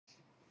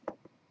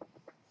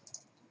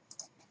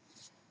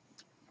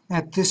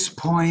At this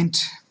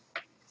point,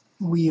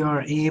 we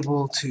are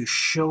able to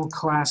show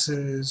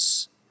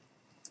classes,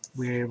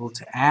 we're able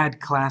to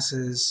add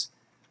classes.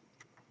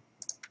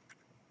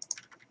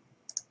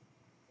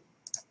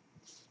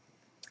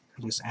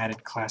 I just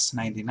added class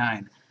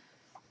 99.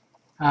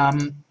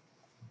 And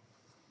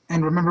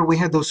remember, we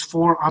had those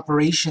four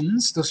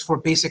operations, those four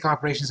basic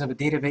operations of a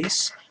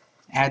database.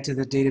 Add to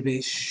the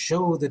database,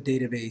 show the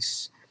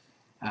database,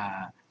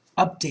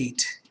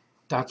 update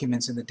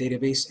documents in the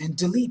database, and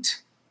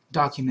delete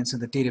documents in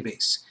the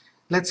database.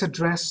 Let's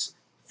address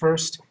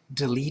first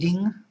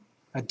deleting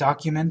a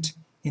document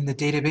in the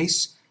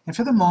database. And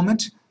for the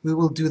moment, we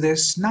will do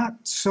this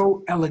not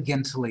so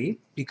elegantly,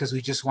 because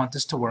we just want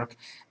this to work,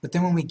 but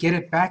then when we get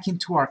it back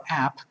into our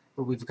app,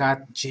 where we've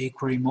got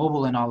jQuery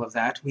mobile and all of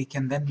that, we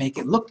can then make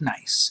it look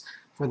nice.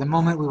 For the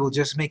moment, we will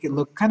just make it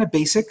look kind of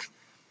basic,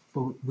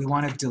 but we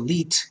want to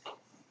delete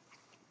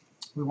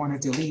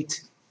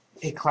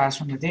a class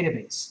from the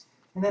database.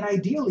 And then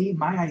ideally,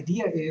 my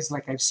idea is,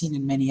 like I've seen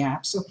in many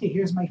apps, okay,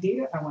 here's my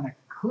data, I want to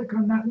click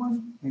on that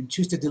one and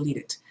choose to delete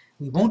it.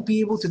 We won't be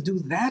able to do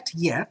that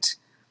yet,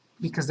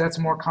 because that's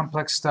more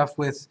complex stuff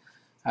with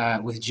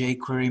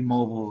jQuery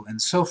mobile and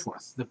so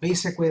forth. The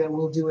basic way that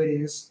we'll do it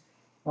is,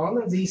 all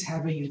of these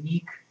have a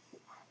unique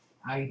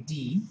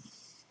ID,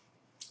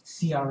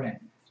 CRN.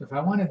 So if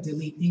I want to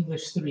delete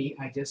English 3,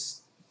 I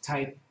just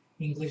type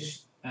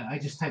I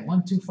just type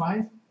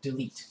 125,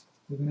 delete.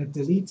 We're going to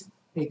delete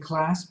a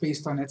class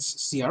based on its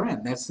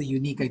CRN. That's the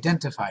unique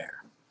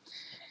identifier.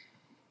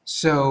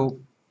 So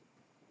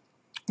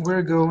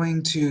we're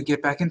going to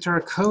get back into our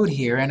code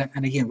here, and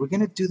again, we're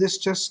going to do this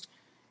just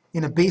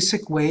in a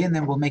basic way, and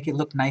then we'll make it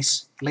look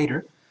nice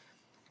later.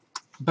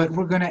 But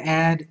we're going to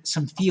add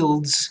some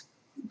fields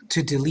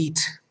to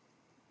delete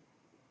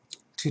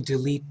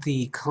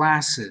the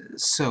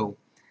classes. So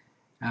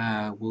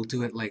we'll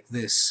do it like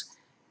this.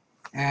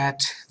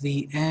 At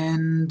the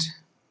end,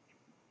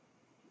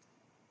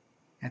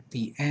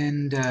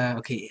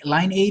 okay,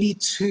 line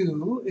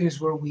 82 is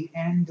where we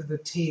end the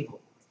table.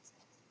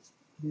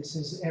 This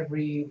is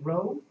every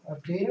row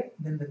of data,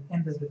 then the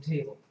end of the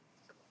table.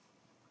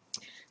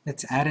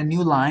 Let's add a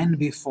new line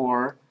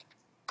before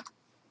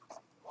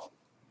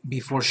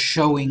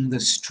showing the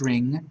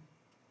string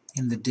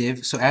in the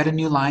div. So add a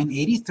new line,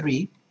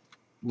 83.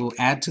 We'll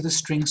add to the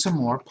string some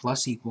more,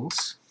 plus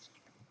equals.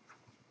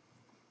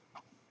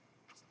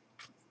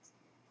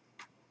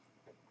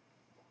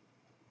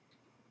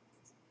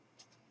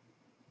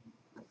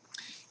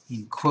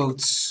 In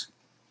quotes,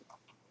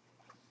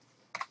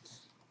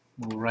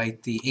 we'll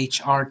write the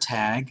HR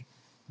tag.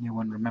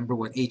 Anyone remember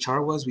what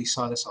HR was? We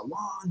saw this a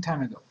long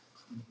time ago.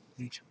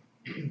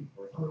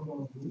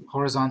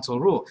 Horizontal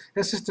rule.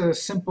 That's just a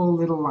simple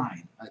little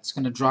line. It's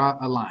going to draw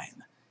a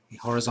line, a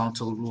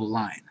horizontal rule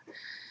line.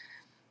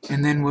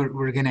 And then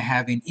we're going to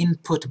have an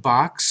input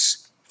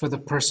box for the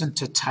person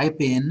to type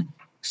in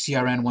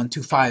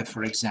CRN125,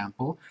 for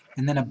example,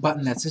 and then a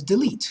button that says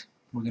delete.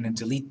 We're going to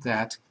delete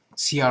that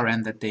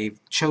CRN that they've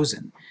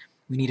chosen.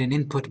 We need an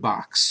input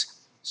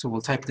box. So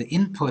we'll type the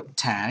input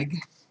tag.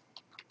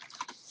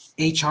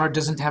 HR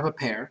doesn't have a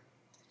pair.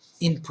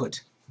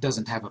 Input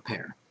doesn't have a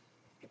pair.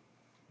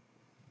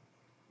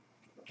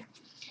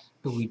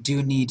 But we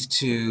do need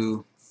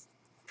to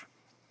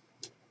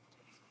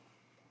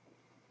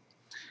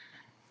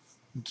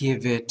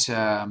give it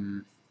a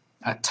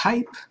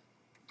type.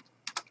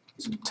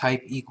 So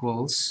type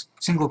equals,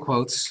 single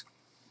quotes,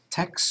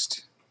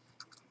 text.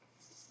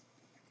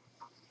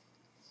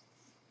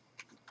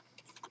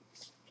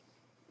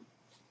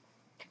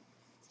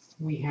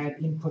 We had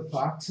input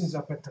boxes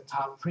up at the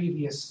top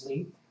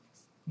previously,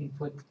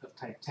 input of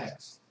type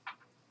text,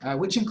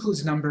 which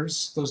includes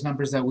numbers. Those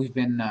numbers that we've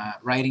been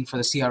writing for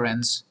the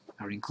CRNs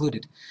are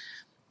included.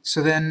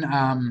 So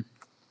then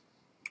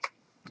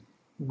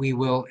we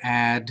will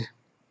add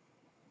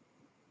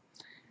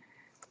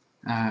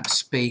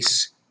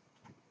space.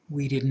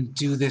 We didn't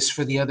do this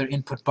for the other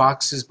input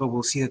boxes, but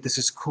we'll see that this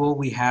is cool.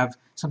 We have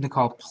something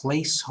called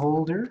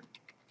placeholder.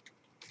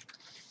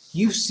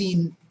 You've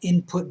seen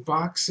input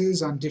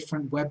boxes on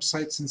different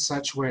websites and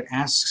such where it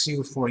asks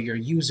you for your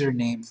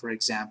username, for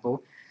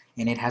example,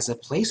 and it has a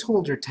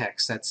placeholder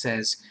text that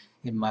says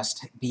it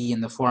must be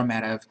in the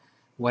format of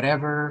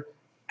whatever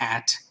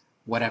at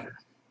whatever,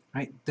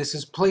 right? This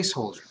is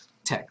placeholder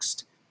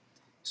text.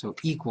 So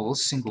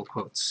equals, single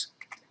quotes.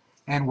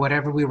 And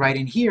whatever we write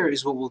in here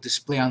is what will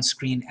display on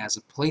screen as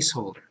a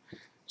placeholder.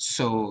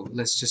 So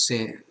let's just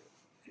say,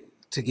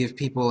 to give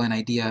people an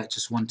idea,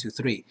 just 1, 2,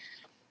 3.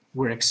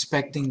 We're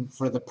expecting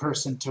for the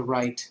person to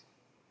write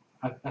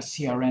a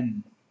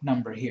CRN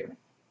number here,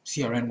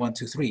 CRN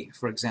 123,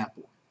 for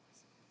example.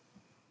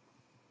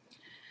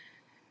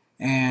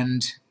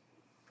 And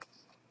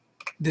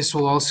this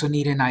will also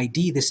need an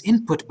ID. This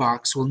input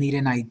box will need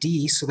an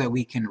ID so that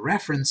we can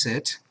reference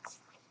it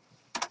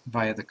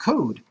via the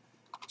code.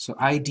 So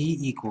ID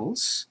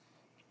equals,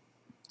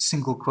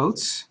 single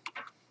quotes,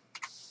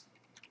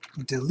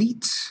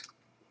 delete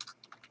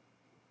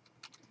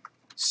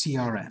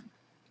CRN.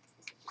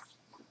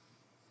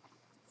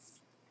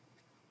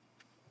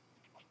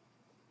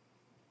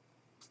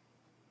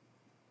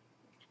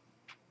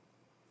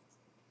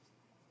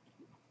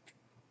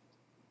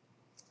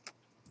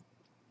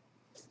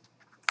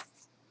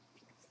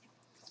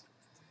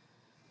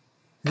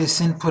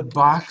 This input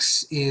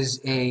box is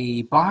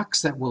a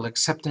box that will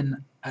accept a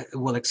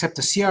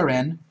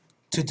CRN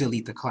to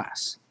delete the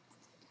class.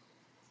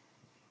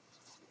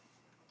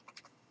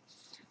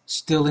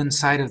 Still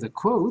inside of the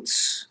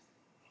quotes,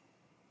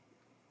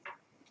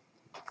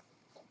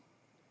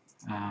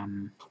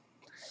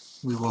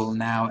 we will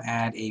now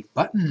add a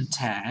button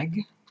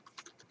tag,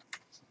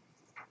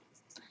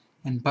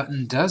 and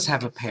button does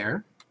have a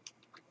pair.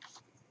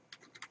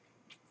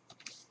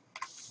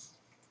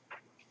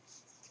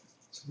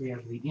 So we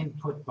have the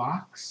input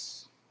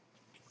box,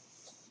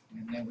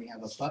 and then we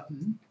have a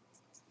button.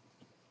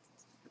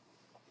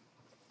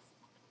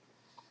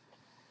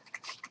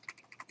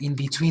 In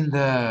between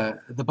the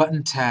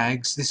button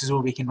tags, this is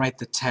where we can write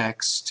the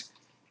text,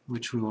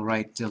 which we will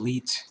write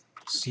delete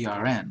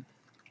CRN.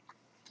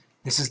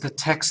 This is the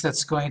text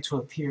that's going to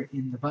appear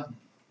in the button.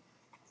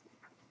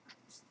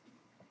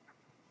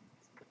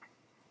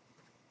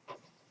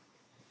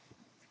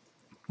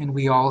 And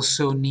we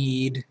also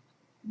need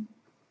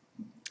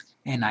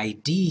an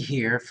ID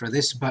here for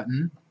this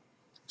button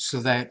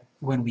so that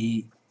when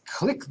we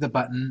click the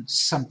button,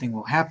 something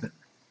will happen.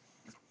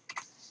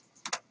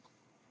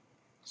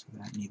 So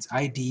that needs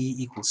ID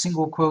equals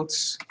single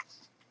quotes.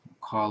 We'll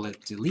call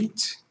it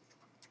delete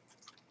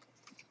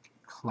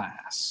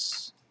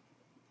class.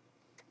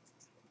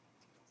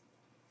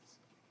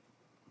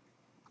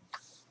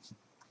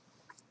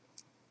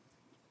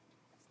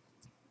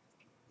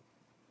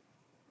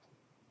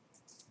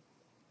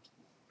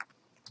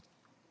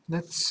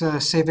 Let's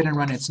save it and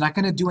run it. It's not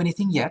going to do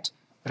anything yet,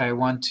 but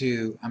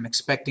I'm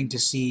expecting to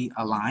see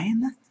a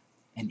line,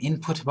 an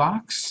input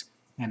box,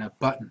 and a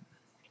button.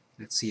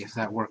 Let's see if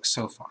that works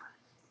so far.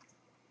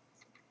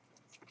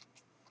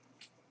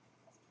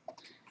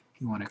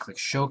 You want to click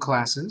Show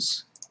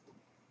Classes.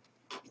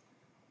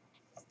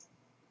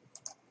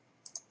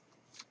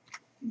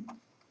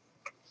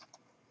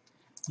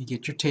 You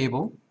get your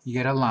table, you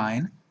get a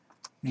line,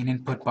 an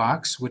input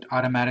box with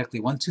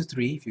automatically 1, 2,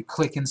 3. If you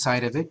click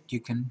inside of it,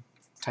 you can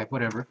type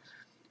whatever,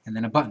 and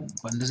then a button. The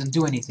button doesn't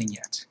do anything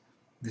yet.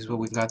 This is what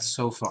we've got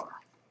so far.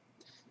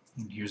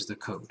 And here's the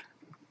code.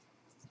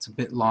 It's a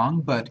bit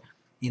long, but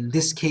in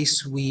this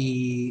case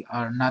we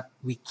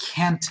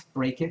can't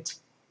break it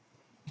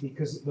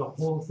because the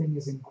whole thing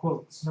is in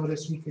quotes.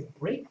 Notice we could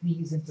break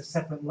these into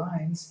separate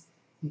lines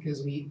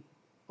because we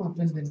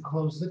opened and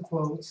closed the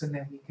quotes and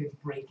then we could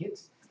break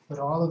it. But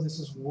all of this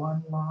is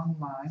one long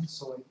line,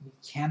 so we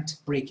can't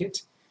break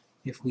it.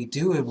 If we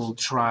do, it will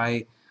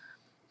try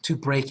to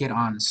break it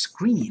on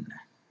screen.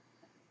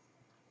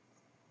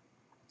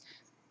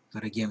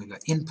 But again, we've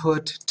got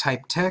input,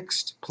 type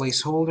text,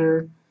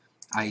 placeholder,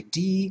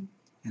 ID,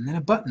 and then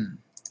a button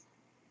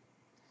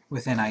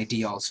with an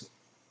ID also.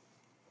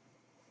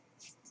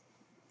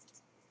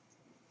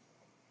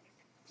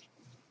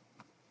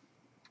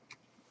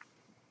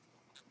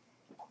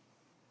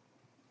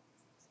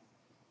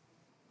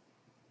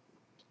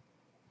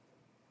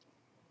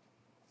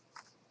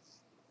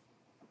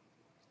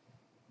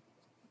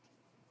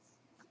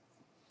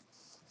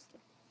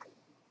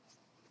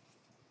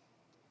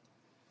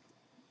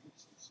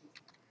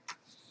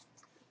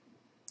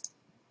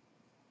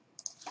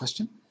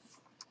 Question?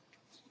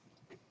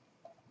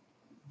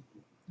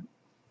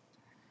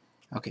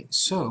 Okay,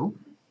 so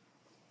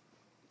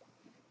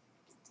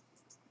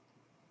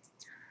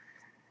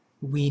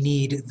we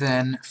need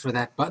then, for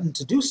that button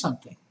to do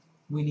something,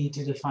 we need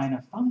to define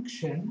a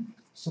function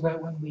so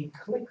that when we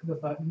click the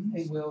button,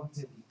 it will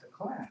delete the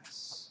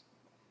class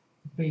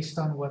based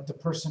on what the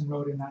person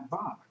wrote in that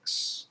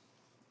box.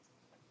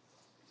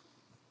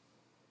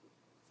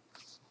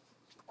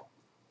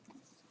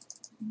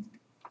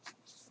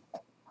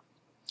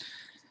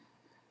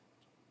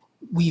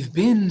 We've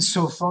been,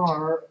 so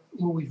far,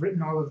 well, we've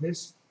written all of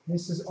this.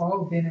 This has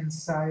all been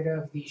inside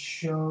of the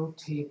show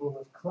table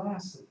of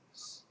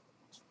classes.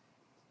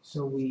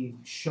 So we've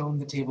shown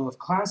the table of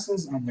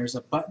classes, and there's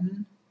a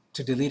button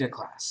to delete a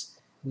class.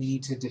 We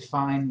need to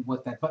define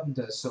what that button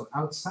does. So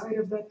outside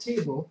of that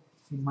table,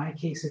 in my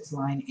case it's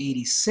line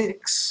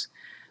 86,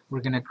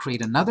 we're going to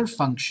create another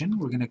function.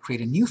 We're going to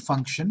create a new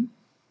function.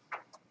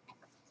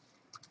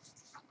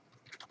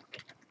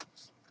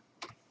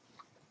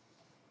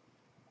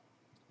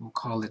 We'll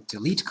call it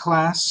delete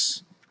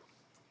class.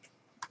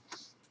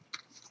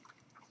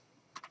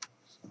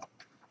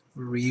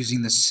 We're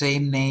using the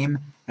same name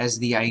as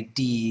the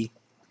ID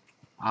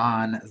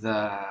on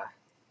the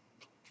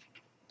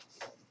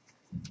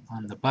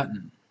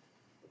button.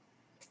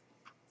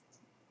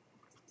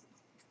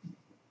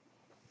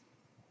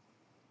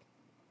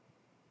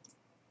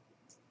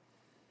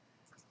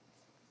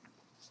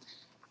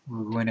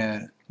 We're going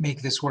to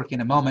make this work in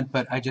a moment,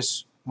 but I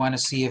just want to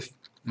see if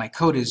my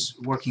code is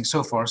working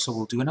so far, so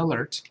we'll do an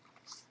alert.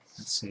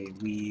 Let's say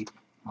we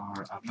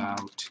are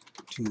about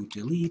to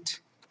delete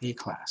a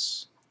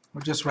class,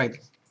 or just write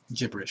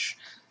gibberish.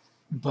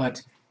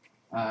 But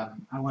I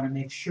want to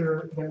make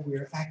sure that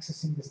we're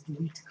accessing this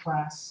delete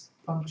class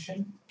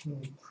function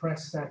when we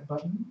press that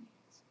button.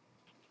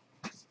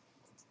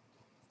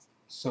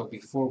 So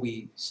before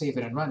we save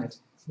it and run it,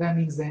 that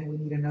means then we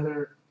need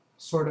another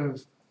sort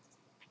of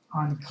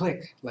on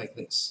click like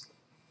this.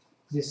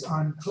 This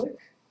on click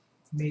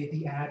made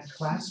the add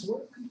class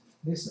work.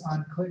 This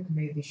on click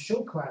made the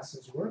show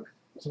classes work.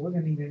 So we're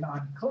going to need an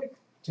on click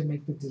to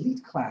make the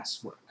delete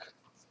class work.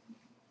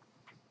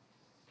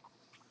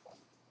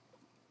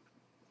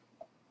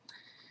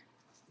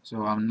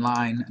 So on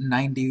line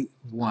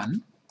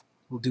 91,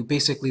 we'll do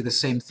basically the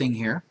same thing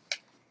here.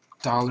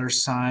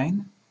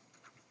 $,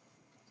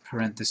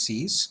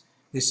 parentheses.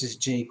 This is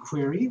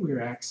jQuery. We're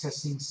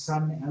accessing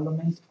some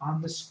element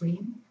on the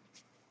screen.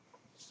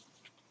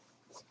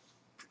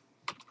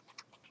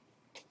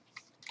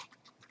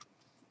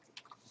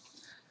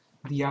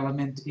 The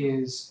element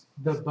is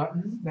the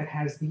button that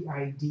has the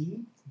ID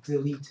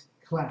delete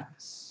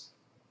class.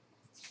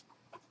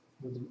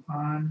 We'll do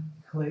on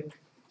click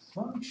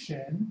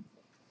function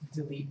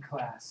delete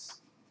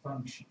class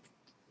function.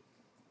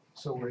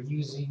 So we're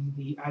using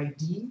the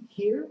ID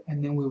here,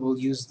 and then we will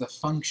use the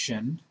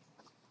function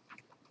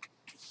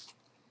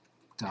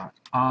dot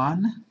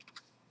on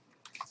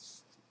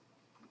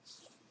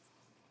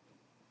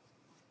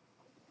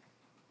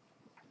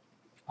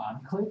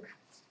click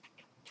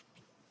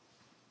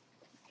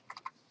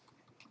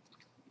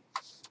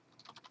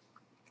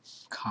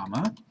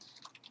comma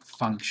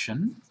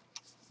function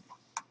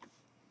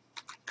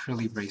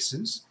curly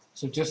braces.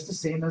 So just the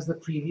same as the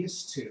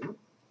previous two.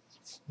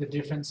 The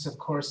difference, of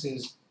course,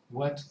 is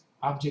what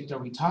object are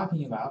we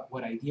talking about,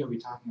 what ID are we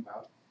talking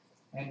about,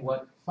 and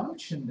what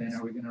function then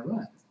are we going to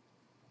run?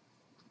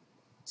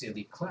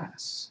 Delete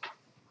class.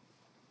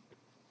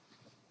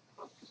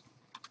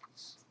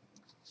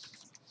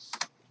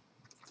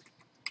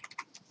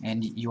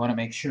 And you want to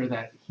make sure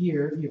that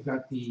here you've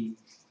got the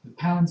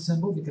pound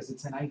symbol because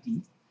it's an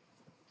ID.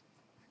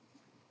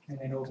 And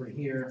then over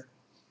here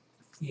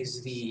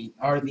is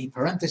are the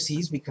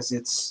parentheses because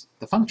it's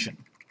the function.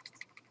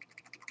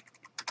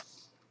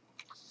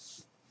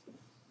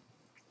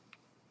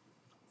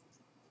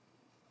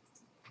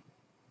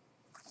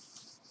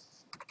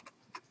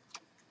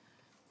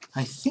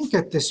 I think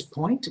at this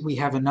point we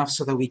have enough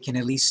so that we can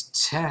at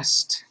least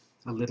test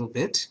a little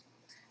bit.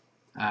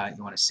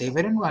 You want to save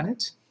it and run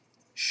it,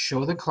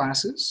 show the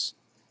classes,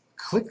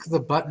 click the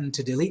button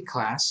to delete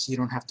class. You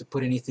don't have to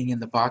put anything in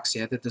the box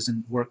yet, that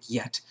doesn't work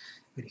yet.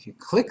 But if you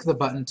click the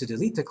button to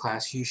delete the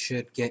class, you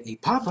should get a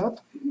pop-up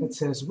that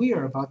says we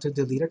are about to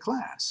delete a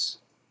class.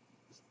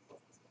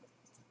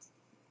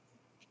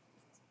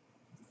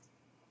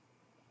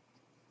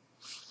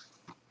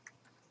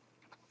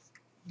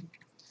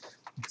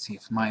 Let's see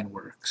if mine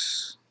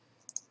works.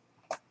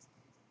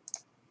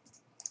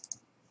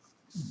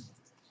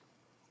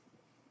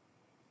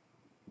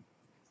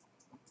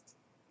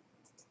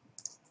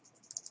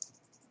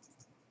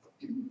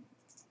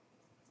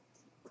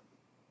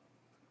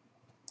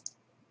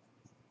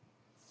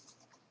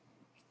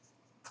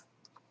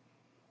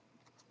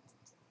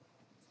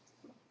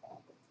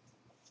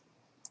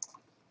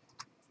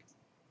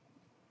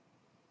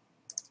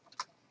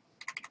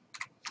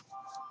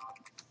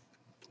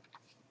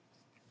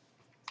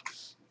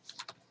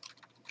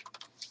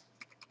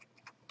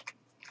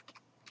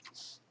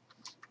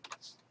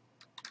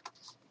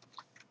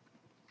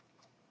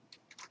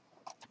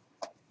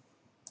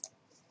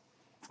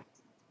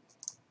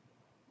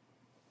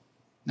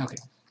 Okay,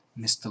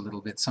 missed a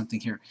little bit something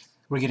here.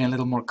 We're getting a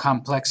little more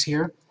complex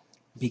here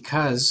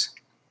because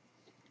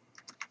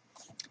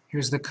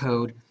here's the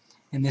code,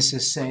 and this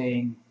is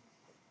saying,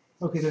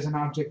 okay, there's an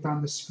object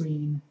on the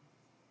screen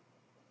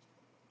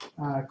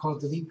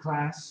called delete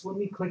class. When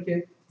we click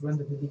it, run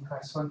the delete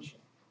class function.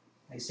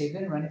 I saved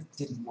it and run it,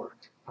 didn't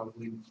work.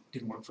 Probably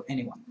didn't work for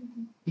anyone.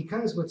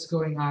 Because what's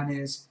going on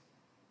is,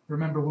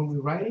 remember when we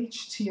write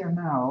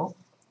HTML,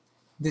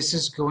 this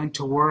is going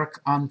to work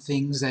on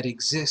things that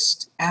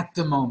exist at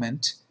the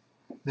moment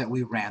that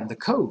we ran the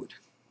code.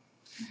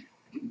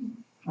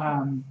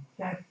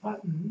 That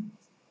button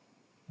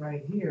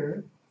right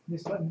here,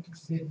 this button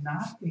did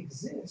not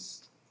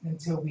exist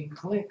until we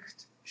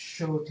clicked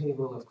Show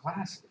Table of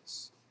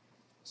Classes.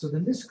 So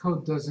then this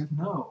code doesn't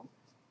know.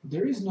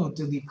 There is no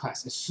delete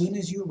class. As soon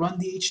as you run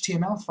the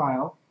HTML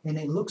file and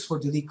it looks for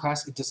delete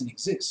class, it doesn't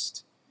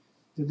exist.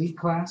 Delete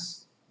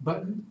class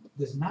button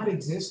does not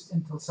exist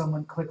until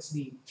someone clicks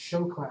the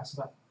Show Class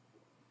button.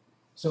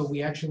 So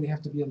we actually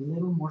have to be a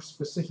little more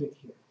specific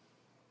here.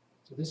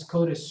 So this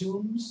code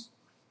assumes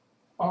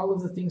all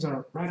of the things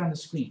are right on the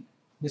screen.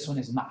 This one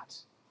is not.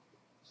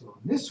 So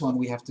in this one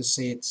we have to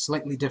say it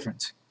slightly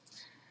different.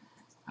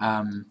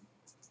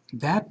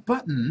 That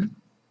button,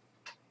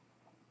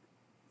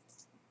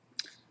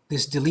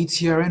 this delete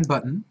CRN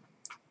button,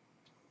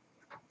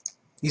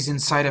 is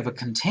inside of a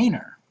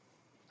container,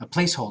 a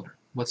placeholder.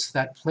 What's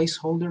that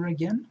placeholder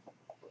again?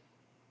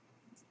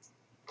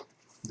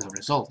 The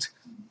result.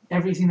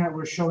 Everything that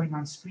we're showing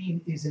on screen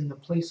is in the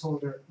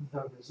placeholder,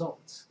 the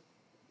result.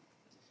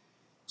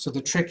 So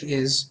the trick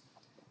is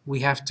we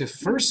have to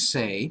first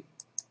say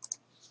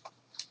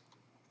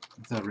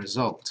the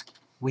result.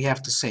 We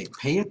have to say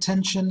pay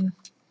attention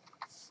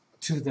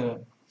to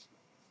the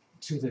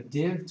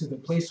div, to the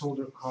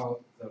placeholder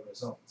called the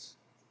result.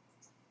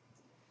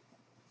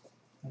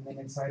 And then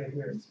inside of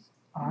here,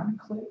 on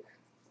click,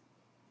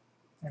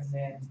 and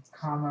then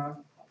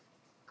comma.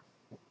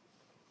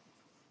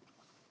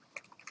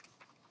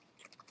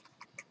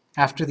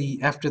 After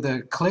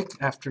the click,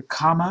 after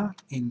comma,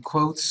 in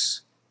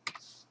quotes,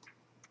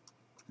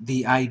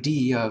 the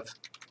ID of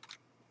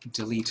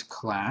delete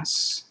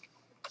class,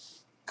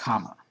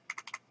 comma.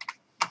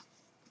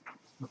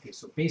 Okay,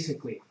 so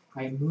basically,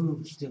 I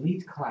moved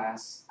delete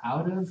class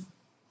out of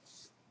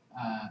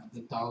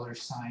the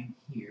 $sign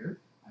here.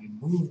 I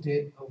moved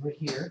it over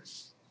here,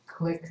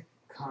 click,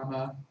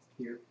 comma,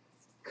 here,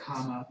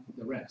 comma,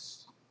 the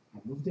rest. I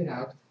moved it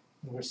out,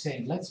 and we're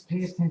saying, let's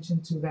pay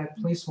attention to that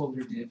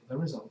placeholder div, the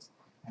result.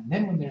 And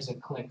then when there's a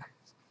click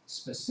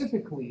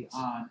specifically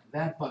on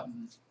that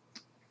button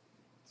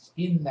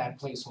in that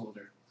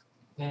placeholder,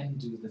 then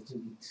do the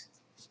delete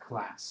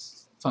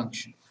class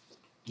function.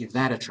 Give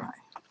that a try.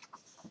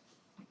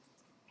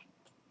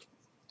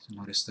 So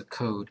notice the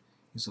code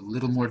is a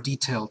little more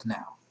detailed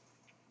now.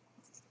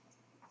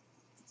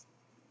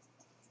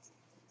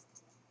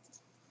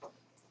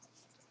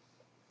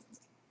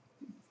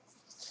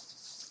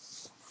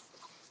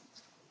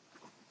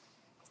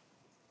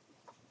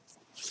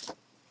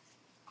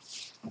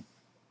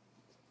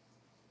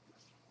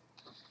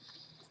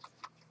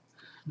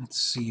 Let's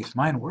see if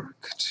mine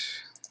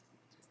worked.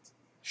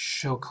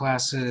 Show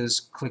classes,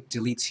 click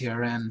delete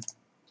CRN,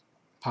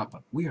 pop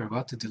up. We are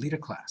about to delete a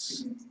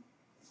class.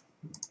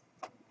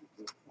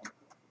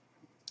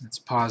 Let's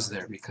pause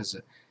there because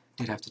it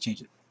did have to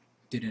change it.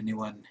 Did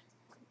anyone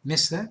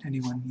miss that?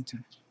 Anyone need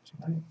to?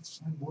 I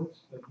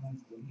worked that my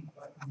delete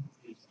button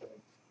is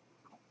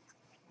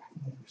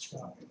never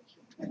stop.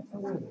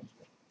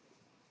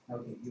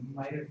 Okay, you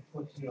might have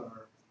put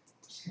your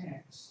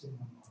text in the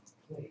wrong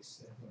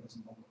place. Therefore, it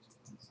doesn't hold to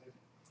one side.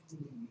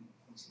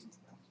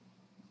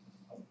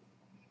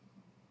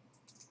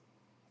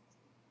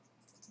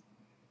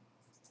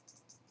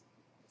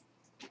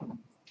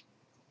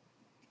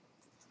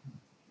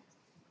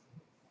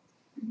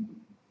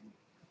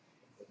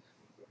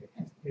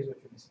 Here's what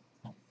you're missing.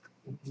 If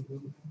you go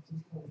back to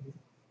the folder,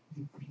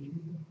 you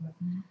created the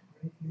button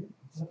right here,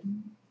 button,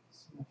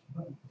 slash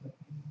button, but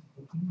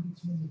in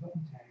between the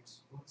button tags,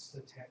 What's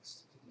the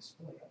text to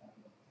display? And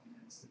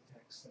that's the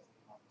text that we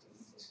want to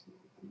delete.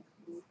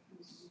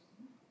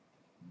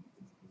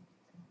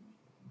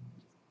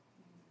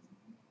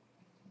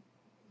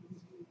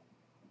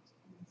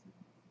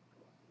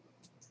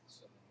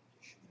 So you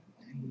should have a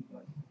tiny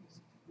button.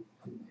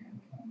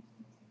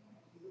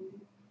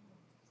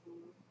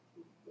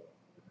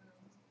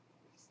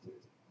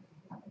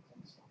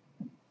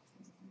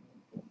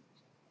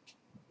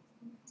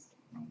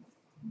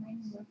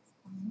 Mine works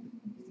fine.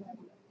 You have a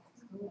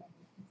colon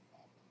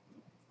instead.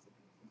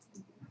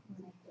 When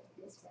I put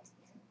this right here,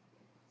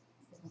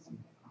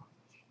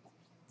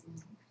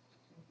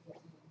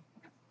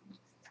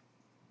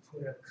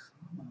 Put a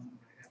comma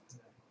right after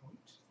that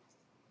quote.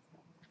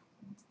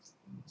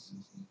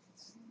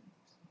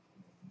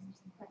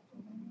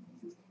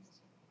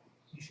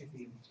 You should be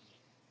able to.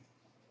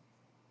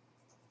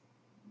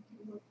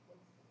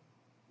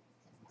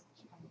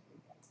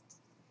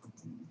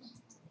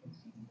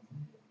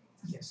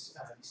 Yes, you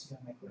see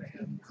on my code I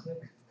have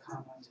click,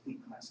 comma,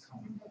 delete class,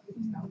 comma.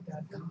 Without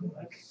that comma,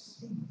 like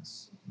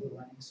things, we're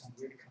running some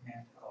weird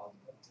command called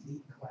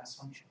delete class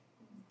function.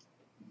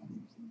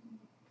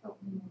 Oh,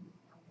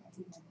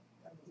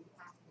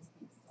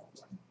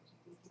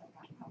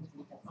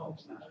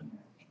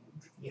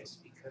 yes,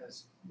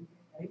 because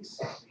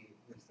basically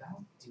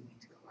without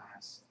delete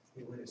class,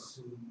 it would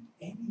assume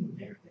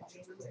anywhere that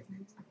you click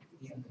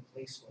in the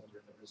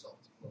placeholder, the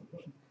result will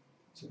work.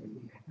 So if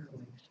we had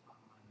clicked on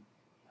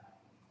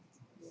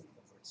the word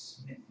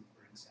Smith,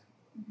 for example,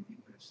 it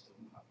would have still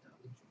popped up,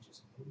 which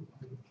is a little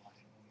wanting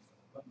only for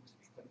the button to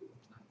be clicked, but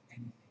not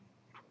anything.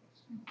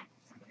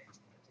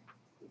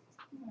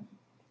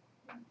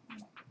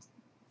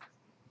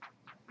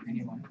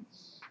 Anyone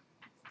else?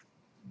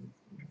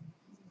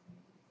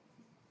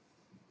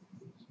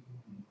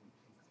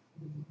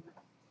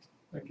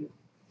 Thank you.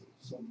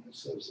 Someone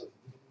says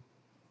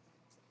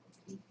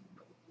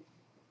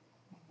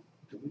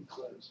delete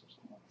class is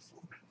not a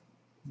function.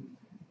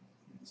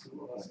 So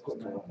when I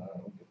click on that, I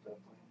don't get that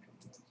thing.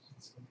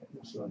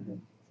 Yes, I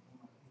am.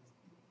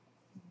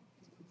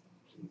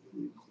 So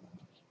delete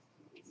class.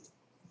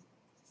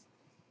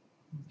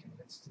 Okay,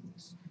 let's do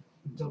this.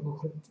 Double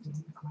click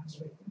delete class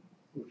right there.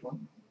 Which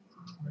one?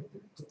 Right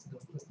there. Double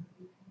click.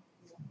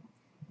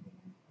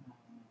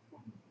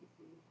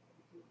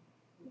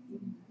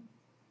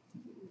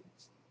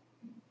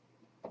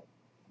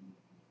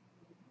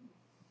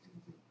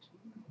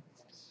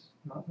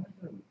 No, I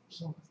have a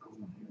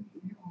semicolon here.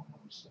 You don't have a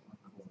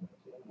semicolon.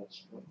 That's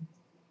right.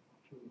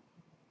 True.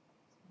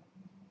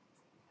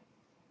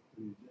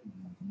 You didn't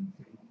have it.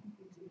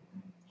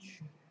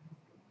 Should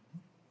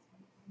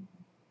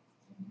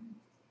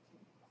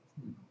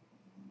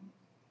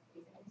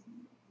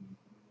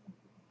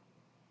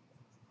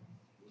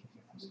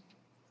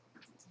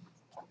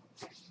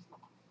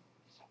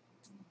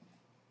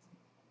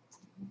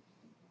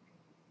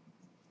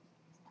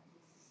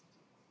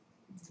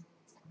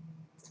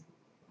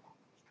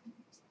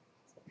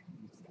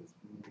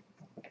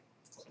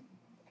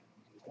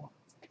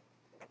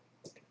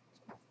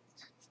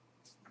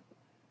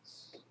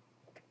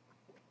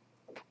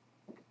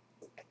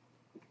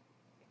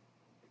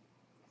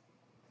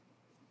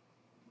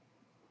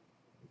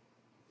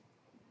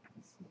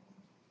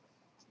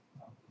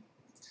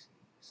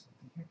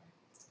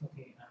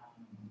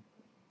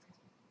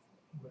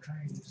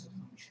try to use the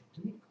function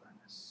delete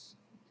class,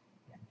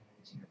 and there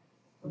it is here.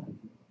 But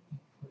you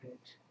put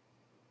it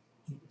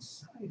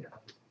inside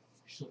of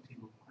show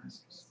table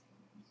classes.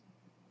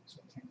 So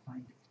it can't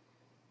find it.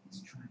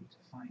 It's trying to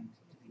find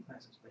delete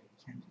classes, but it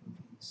can't move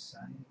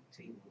inside of the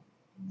table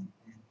and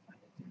find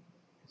it there.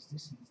 Because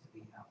this needs to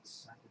be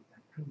outside of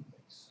that curly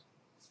brace.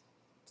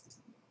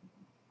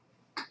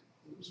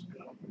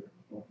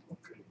 Oh,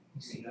 okay.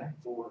 You see that?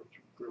 For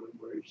curly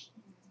brace.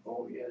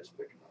 Oh, yeah, it's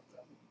picking up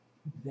that.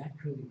 That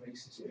curly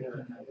brace is picking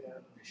Yeah, up yeah.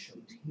 the show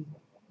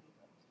table.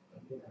 I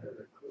didn't have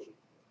that curly.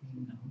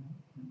 No,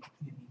 you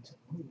need to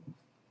move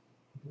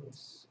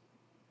this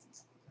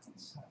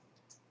outside.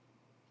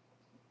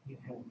 You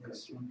have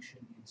this function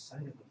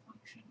inside of a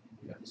function, and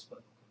Yeah. this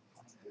button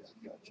can find Yeah,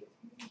 it. gotcha.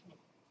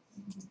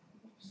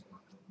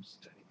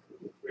 Steady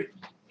curly brace.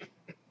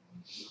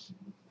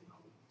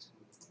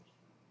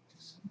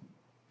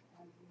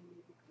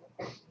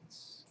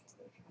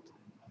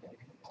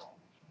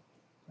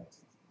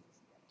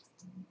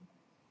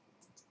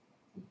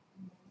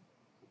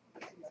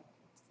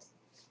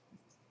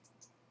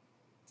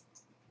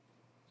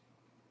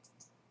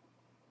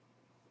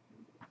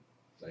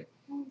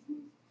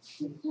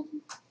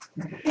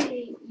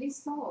 The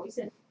result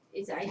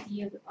is the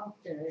idea of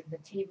the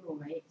table,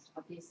 right?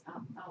 Of this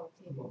our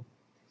table.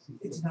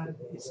 It's not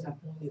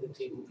only the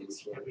table,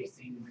 it's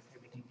everything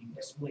being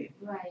displayed.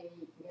 Right,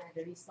 yeah,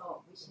 the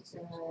result, which is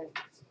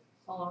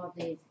all of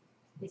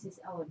this is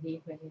our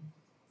div right here.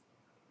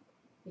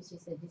 Which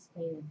is a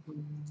display of the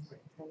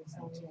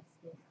result, yes,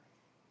 yes.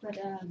 But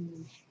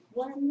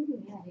what I'm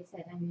looking at is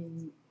that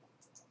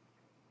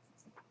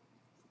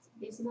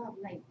it's not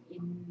like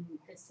in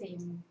the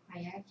same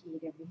hierarchy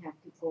that we have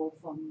to go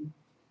from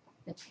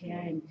the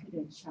parent to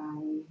the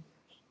child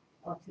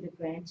or to the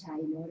grandchild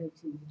in order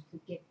to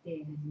get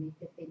there and make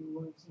the thing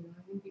work, you know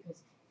what I mean?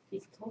 Because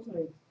it's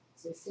totally a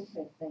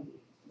separate thing.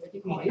 What do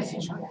you call It is a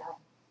it? child.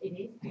 It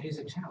is? It is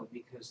a child,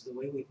 because the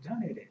way we've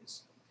done it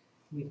is,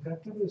 we've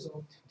got the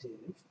result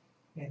div,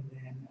 and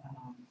then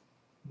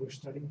we're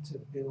starting to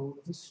build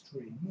the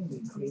string, and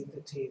we create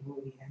the table,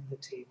 we end the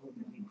table,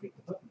 and then we create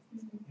the button.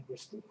 And we're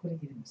still putting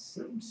it in the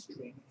same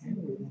string, and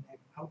we're then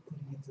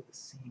outputting it to the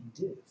same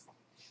div.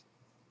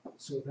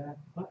 So that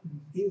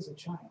button is a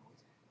child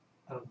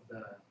of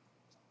the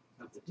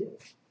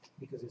div,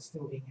 because it's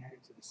still being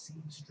added to the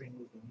same string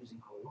we've been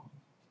using all along.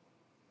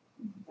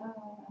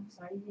 I'm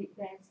sorry,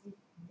 that's the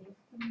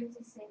different, is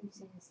the same, you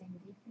say the same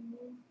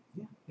different?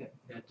 Yeah,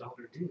 that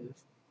dollar div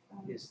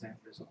is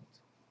that result.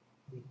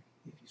 If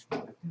you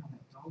scroll back down,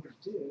 that dollar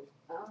div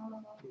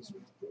is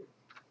right there.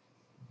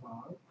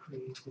 Var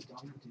create the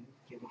dollar div,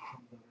 get it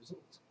from the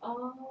result.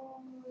 Oh,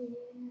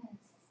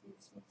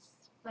 yes.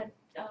 But,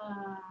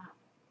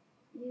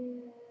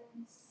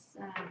 yes,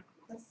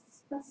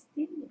 but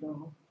still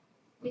though,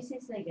 this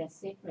is like a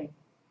separate,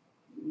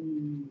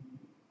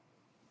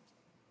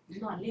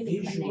 not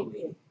really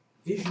connected.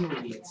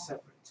 Visually it's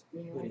separate,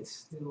 Yeah. but it's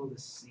still the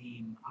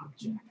same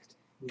object.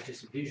 We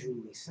just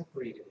visually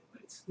separated it,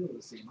 but it's still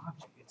the same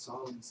object. It's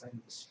all inside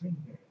of the string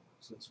variable,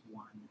 so it's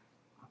one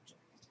object.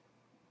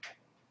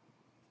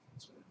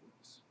 That's what it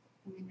was.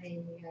 I mean, I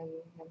have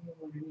no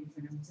word on it,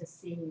 but I'm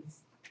just saying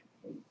it's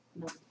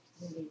not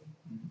really,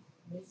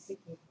 very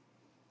sticky.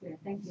 Yeah,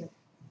 thank you.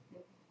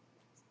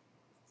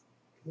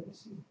 Can I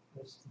see the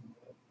rest of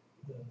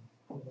the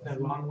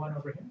That long one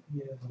over here?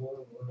 Yeah, the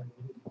long one.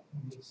 I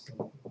missed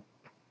something.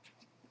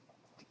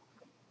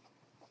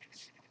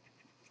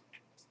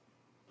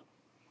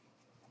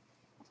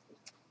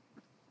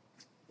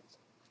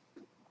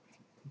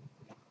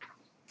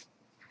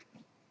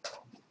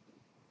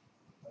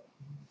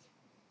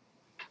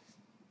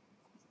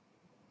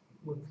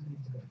 What kind of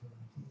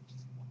it's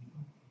like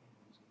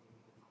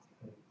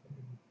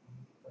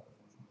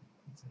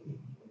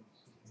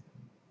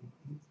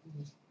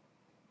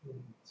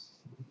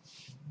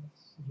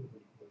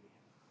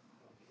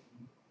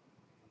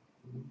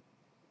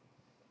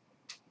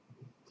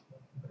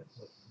But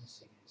what's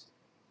missing is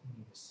you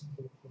need a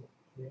single quote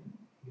there,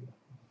 you have a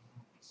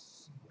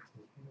single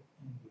quote here,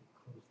 and you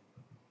close the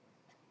button.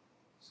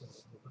 So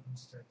the button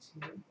starts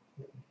here,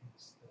 it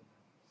has the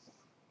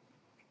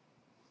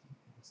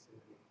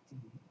D,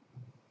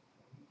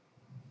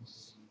 Z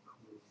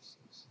close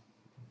this.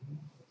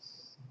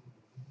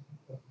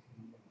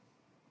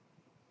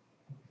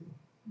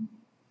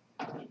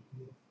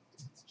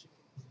 Let's check it.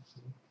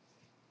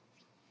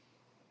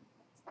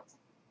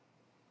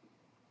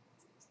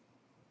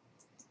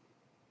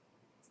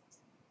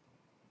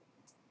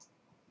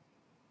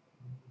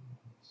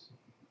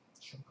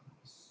 Show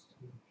class.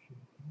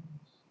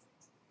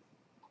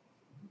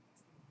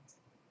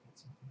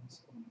 That's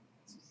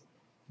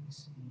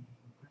missing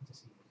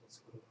parentheses. Let's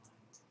go to line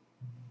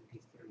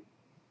 -30.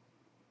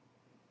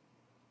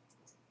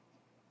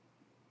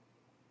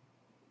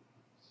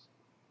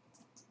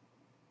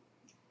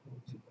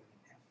 To put an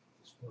F,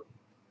 just floating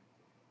around right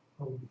there.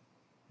 Oh.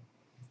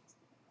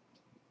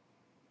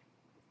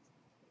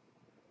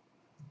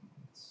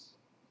 Let's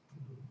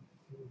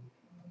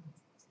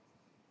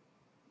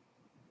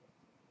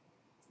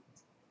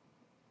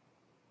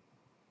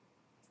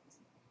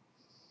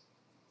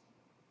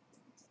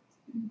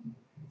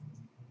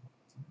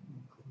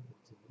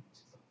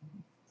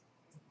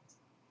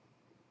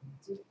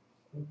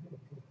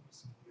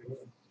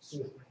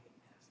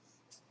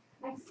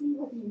I see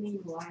what you mean.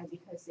 Why?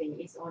 Because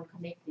it's all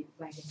connected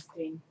by the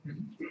string.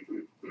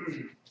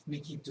 We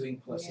keep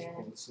doing plus Yeah,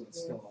 equals, so it's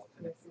yes, still all yes,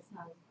 connected. it's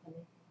all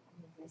connected.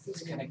 Yeah, I see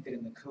It's what you mean. connected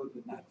in the code,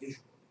 but not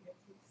visually.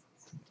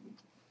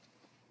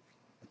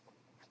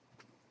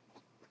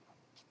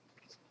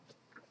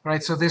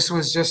 Right, so this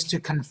was just to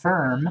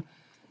confirm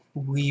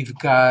we've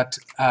got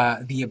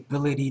the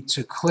ability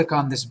to click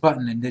on this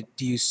button, and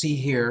do you see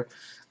here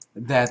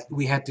that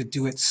we had to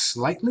do it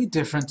slightly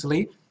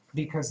differently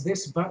because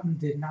this button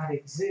did not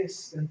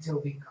exist until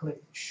we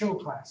clicked show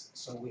classes.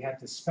 So we had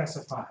to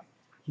specify.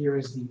 Here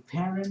is the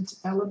parent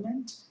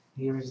element,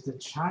 here is the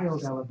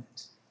child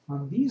element.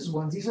 On these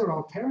ones, these are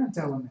all parent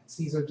elements.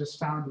 These are just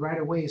found right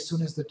away as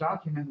soon as the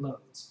document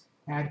loads.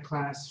 Add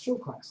class, show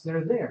class,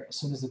 they're there as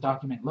soon as the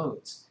document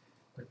loads.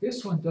 But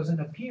this one doesn't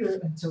appear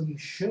until you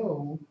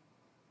show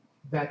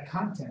that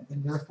content,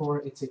 and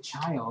therefore it's a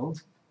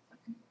child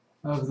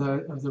of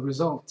the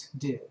result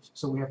div.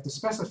 So we have to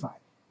specify.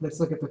 Let's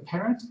look at the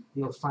parent,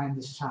 you'll find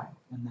this child,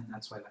 and then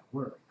that's why that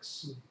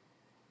works.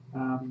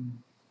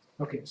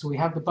 Okay, so we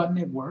have the button,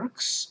 it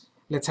works.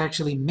 Let's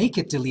actually make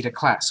it delete a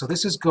class. So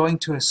this is going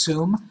to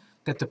assume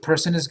that the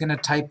person is going to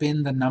type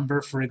in the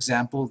number, for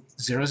example,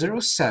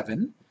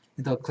 007,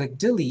 and they'll click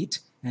delete,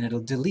 and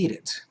it'll delete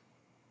it.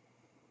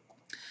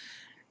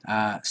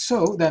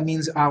 So that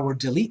means our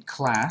delete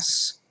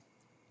class,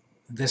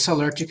 this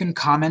alert, you can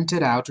comment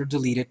it out or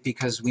delete it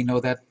because we know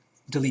that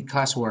delete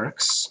class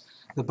works.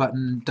 The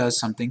button does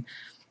something.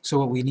 So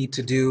what we need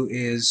to do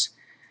is,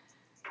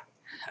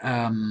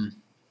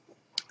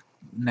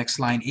 next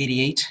line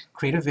 88,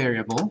 create a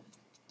variable.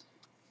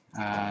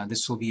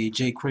 This will be a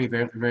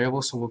jQuery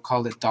variable, so we'll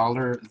call it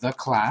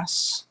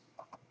 $the_class.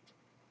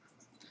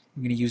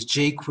 I'm going to use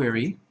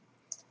jQuery.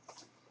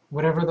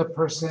 Whatever the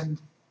person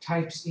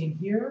types in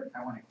here,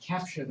 I want to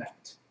capture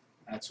that.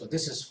 That's what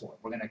this is for.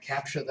 We're going to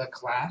capture the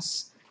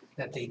class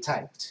that they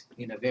typed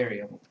in a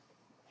variable.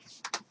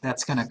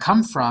 That's going to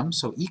come from,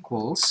 so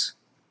equals,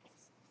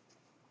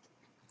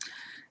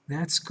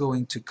 that's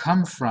going to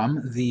come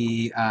from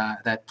the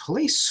that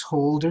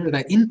placeholder,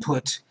 that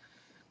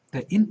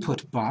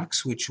input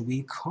box, which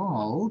we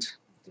called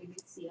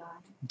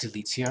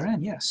delete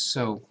CRN, yes.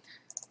 So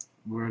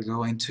we're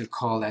going to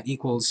call that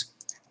equals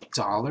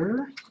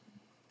dollar,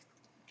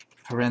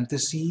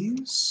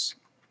 parentheses,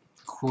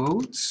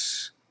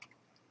 quotes,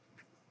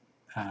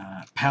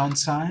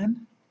 £,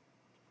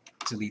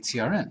 delete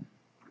CRN.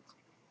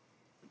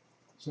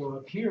 So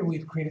up here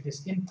we've created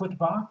this input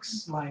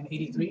box, line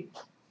 83.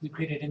 We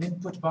created an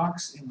input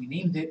box and we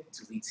named it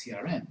delete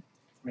CRN.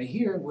 Right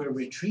here we're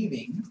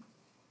retrieving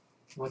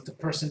what the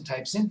person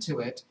types into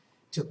it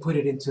to put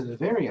it into the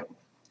variable.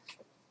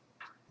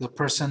 The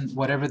person,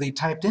 whatever they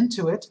typed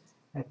into it,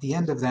 at the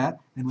end of that,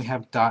 and we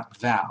have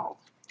 .val.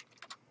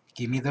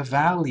 Give me the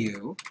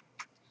value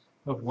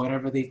of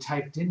whatever they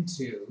typed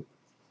into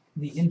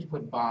the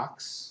input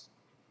box,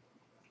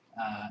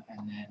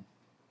 and then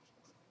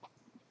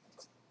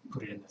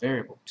put it in the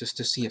variable. Just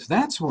to see if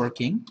that's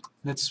working,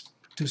 let's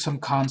do some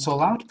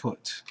console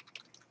output.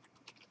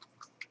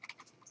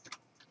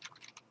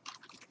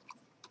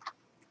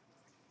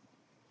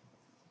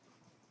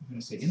 I'm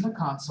going to say in the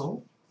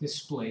console,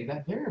 display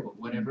that variable,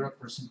 whatever a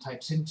person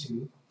types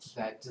into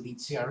that delete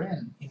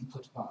CRN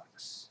input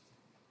box.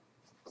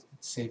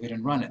 Let's save it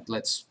and run it.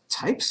 Let's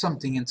type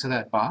something into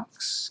that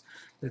box.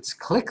 Let's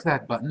click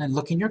that button and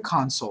look in your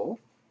console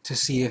to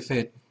see if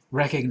it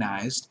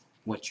recognized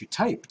what you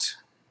typed.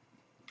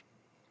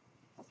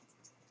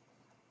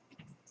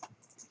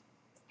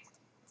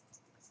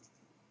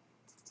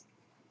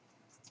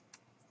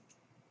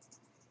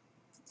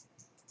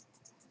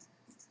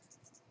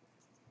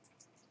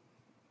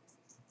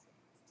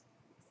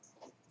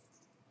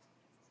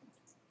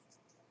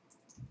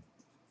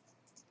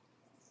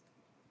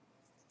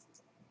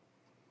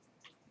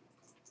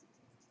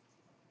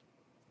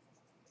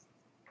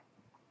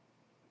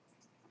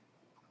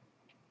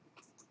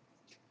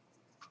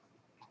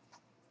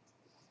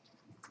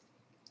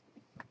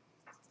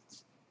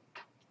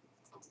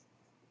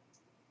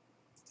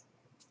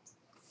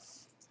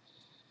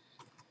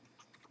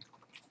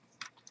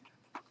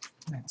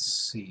 Let's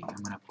see,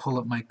 I'm going to pull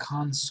up my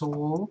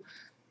console,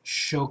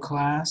 show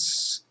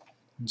class,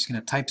 I'm just going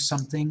to type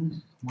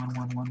something,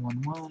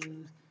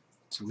 11111,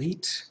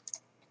 delete,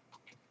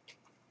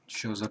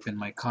 shows up in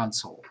my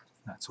console.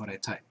 That's what I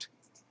typed.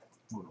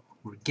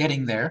 We're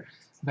getting there,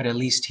 but at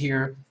least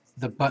here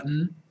the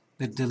button,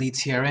 the delete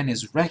CRN,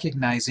 is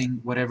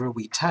recognizing whatever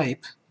we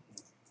type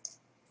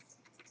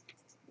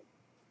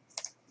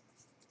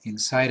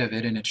inside of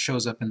it, and it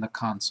shows up in the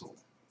console.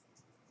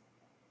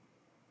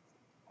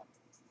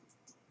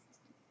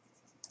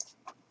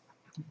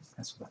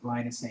 That's what that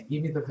line is saying.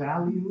 Give me the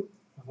value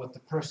of what the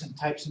person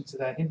types into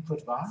that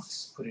input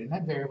box, put it in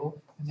that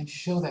variable, and then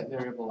show that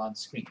variable on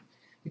screen.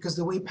 Because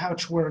the way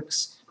Pouch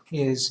works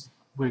is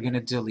we're going to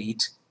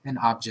delete an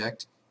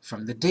object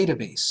from the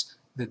database.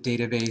 The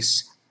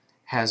database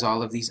has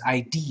all of these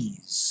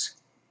IDs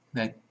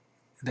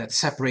that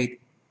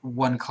separate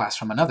one class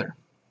from another.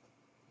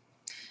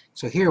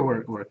 So here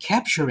we're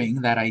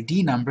capturing that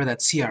ID number,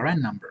 that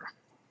CRN number.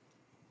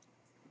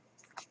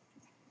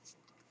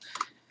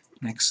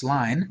 Next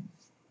line.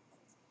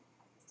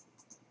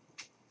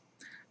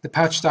 The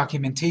pouch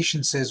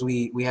documentation says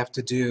we have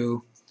to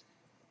do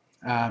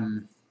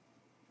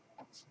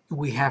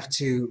we have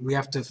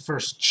to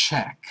first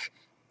check,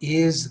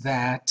 is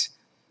that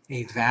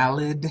a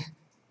valid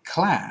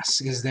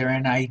class? Is there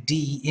an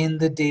ID in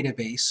the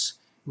database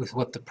with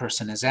what the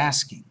person is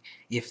asking?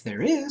 If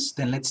there is,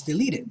 then let's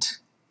delete it.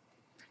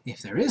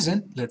 If there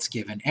isn't, let's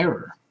give an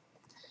error.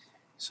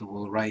 So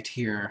we'll write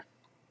here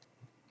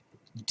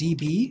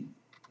db.get,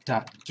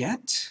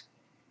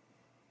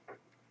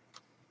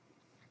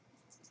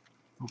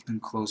 open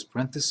close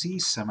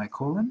parentheses,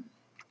 semicolon.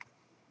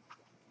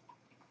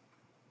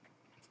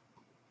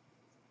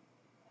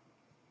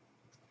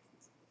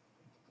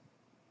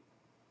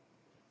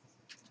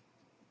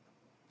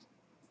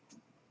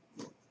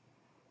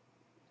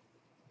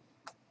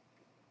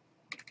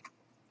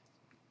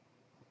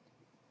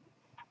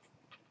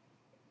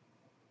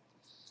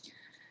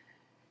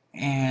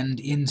 And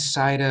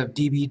inside of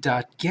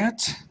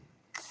db.get,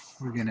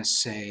 we're going to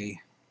say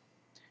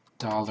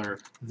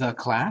 $the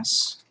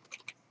class.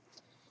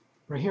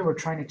 Right here we're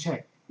trying to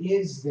check,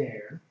 is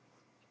there,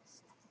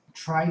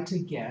 try to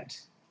get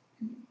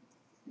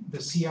the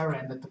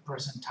CRN that the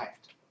person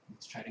typed.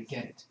 Let's try to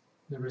get it.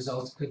 The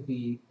result could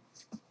be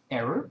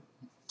error,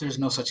 there's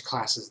no such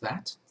class as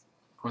that.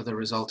 Or the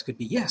result could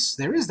be, yes,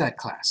 there is that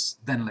class,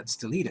 then let's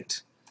delete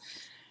it.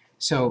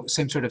 So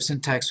same sort of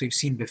syntax we've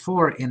seen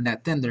before, in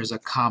that then there's a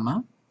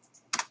comma,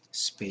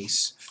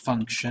 space,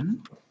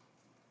 function,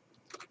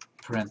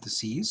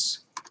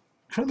 parentheses,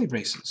 curly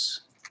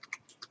braces.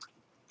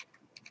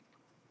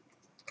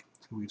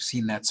 So we've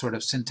seen that sort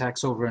of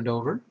syntax over and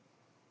over.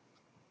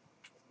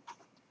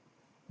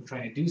 We're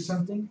trying to do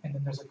something, and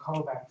then there's a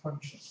callback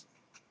function.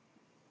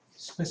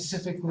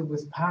 Specifically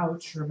with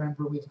pouch,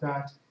 remember we've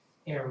got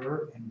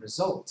error and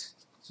result.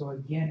 So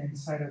again,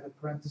 inside of the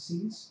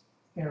parentheses,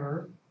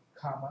 error,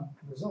 comma,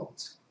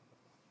 result.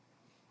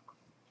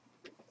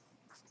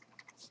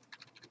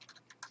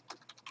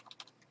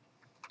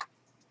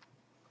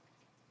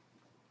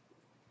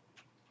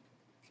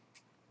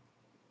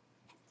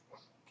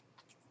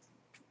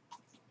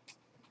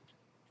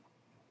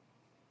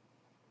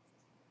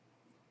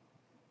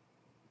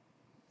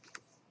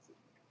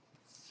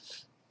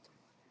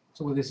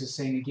 So what this is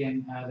saying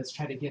again, let's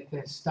try to get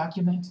this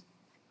document.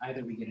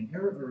 Either we get an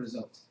error or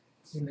result.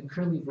 In the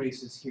curly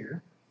braces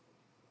here,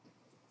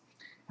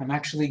 I'm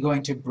actually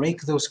going to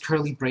break those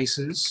curly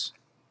braces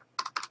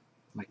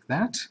like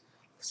that.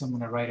 So I'm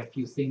going to write a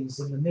few things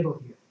in the middle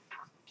here.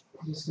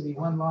 This could be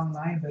one long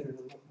line, but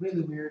it'll look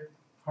really weird,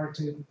 hard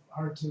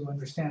to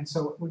understand.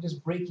 So we're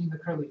just breaking the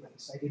curly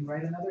brace. I didn't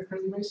write another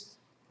curly brace,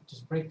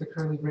 just break the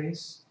curly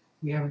brace.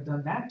 We haven't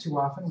done that too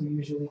often. We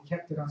usually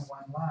kept it on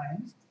one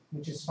line,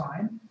 which is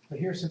fine. But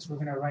here, since we're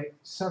going to write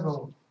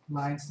several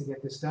lines to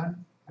get this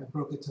done, I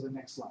broke it to the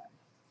next line.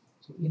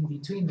 So in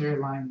between there,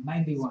 line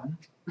 91.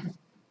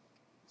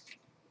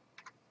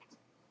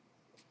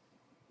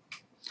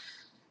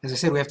 As I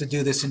said, we have to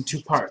do this in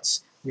two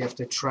parts. We have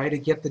to try to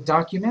get the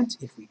document.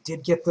 If we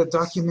did get the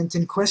document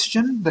in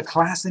question, the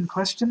class in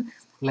question,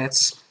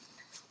 let's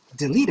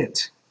delete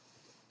it.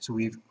 So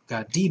we've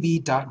got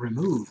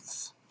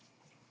db.remove.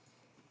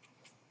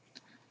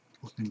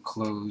 Open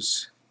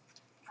close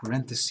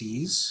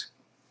parentheses,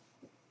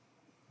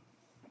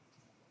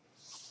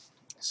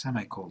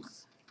 semicolon.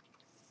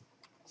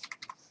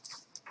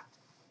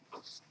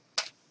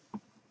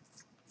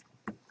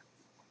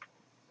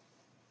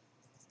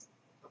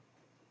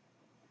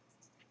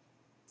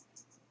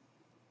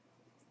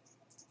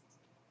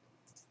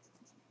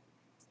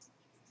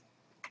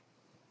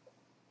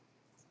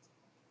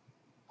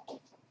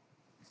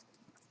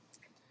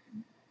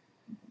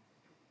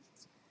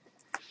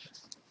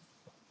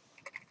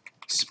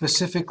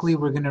 Specifically,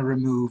 we're going to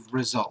remove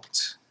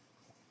result.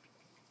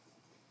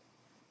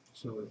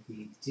 So if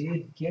we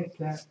did get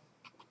that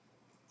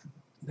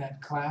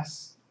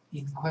class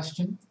in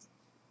question,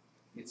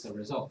 it's a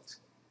result.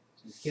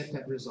 So let's get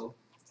that result,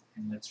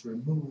 and let's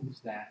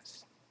remove that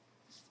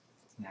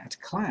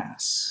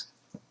class.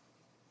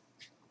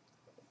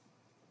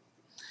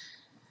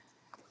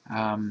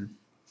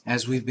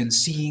 As we've been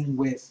seeing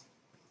with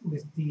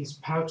these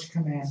pouch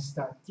commands,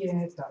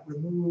 .get,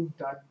 .remove,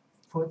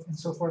 .put, and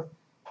so forth,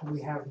 we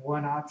have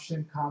one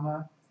option,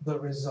 comma, the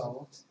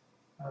result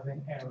of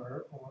an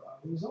error or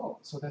a result.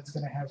 So that's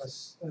going to have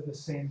the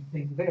same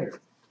thing there.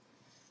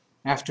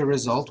 After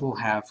result, we'll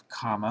have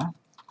comma,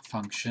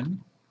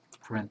 function,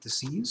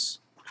 parentheses,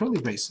 curly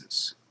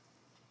braces.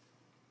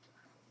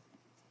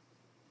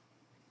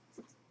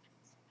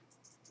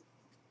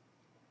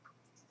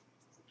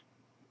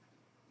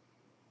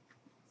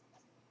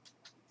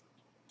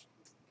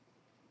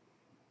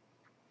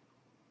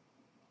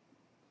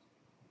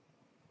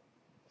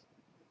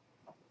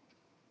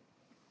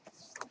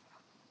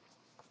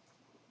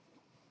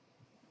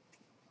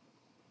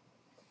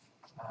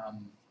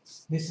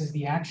 This is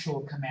the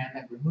actual command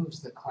that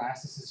removes the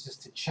class. This is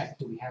just to check,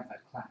 do we have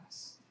that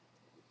class?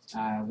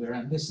 We're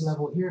on this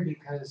level here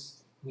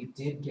because we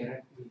did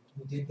get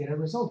a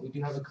result. We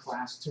do have a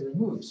class to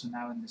remove. So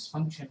now in this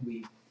function,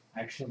 we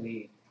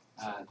actually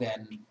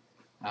then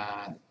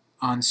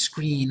on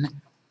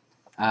screen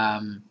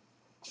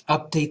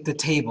update the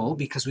table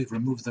because we've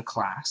removed the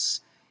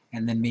class,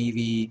 and then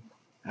maybe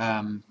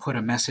put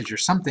a message or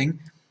something,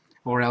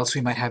 or else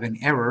we might have an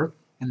error,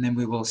 and then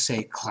we will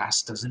say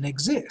class doesn't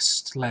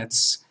exist.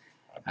 Let's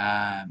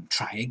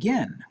try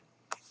again.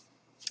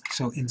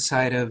 So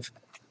inside of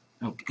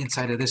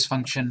this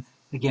function,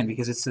 again,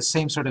 because it's the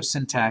same sort of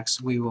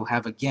syntax, we will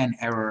have again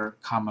error,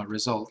 comma,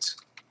 result.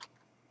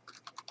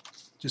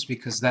 Just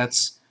because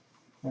that's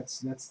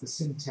the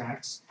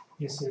syntax.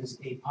 This is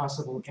a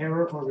possible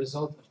error or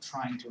result of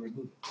trying to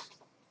remove it.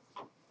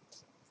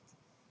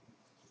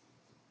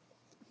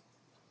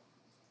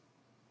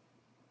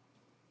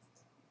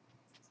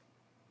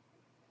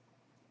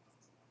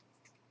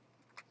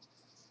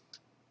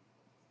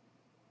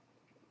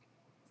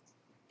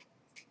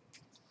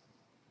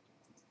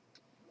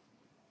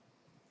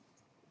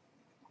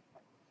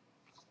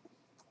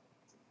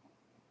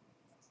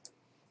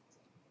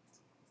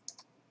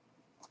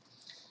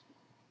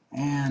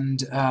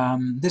 And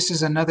this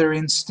is another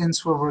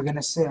instance where we're going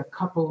to say a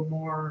couple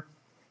more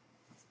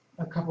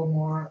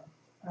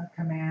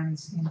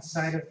commands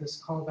inside of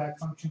this callback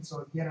function.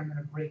 So again, I'm going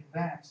to break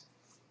that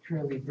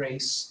curly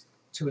brace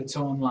to its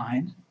own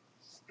line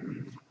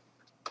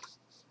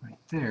right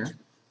there.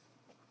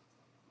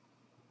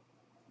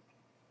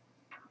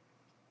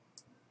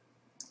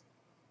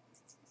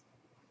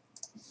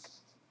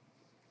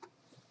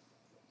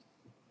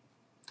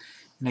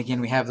 And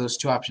again, we have those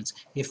two options.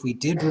 If we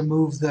did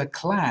remove the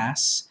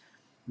class,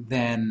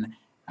 then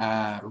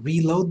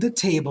reload the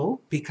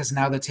table, because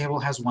now the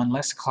table has one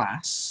less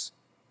class.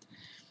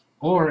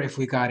 Or if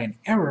we got an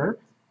error,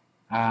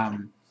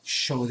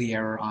 show the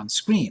error on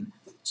screen.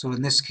 So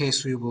in this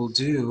case, we will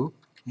do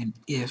an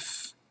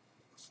if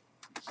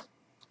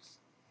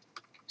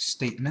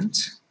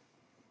statement,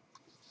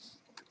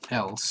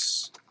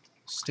 else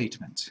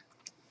statement.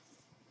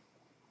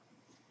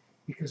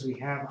 Because we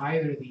have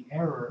either the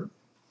error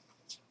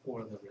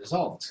or the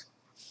result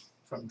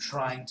from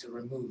trying to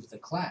remove the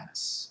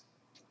class.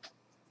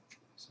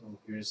 So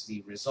here's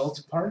the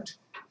result part,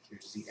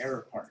 here's the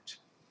error part.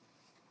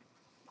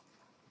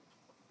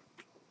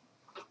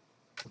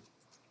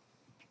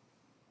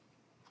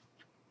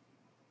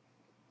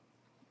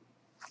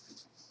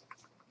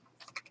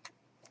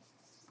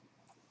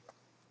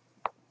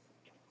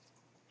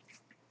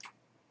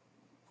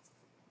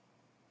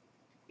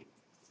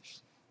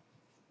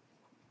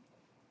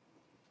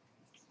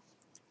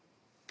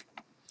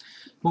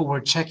 What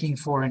we're checking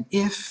for an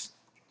if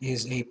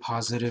is a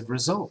positive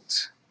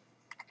result.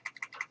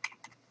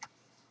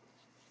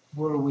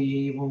 Were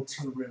we able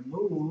to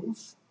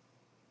remove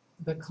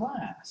the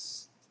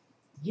class?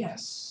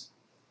 Yes.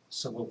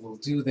 So what we'll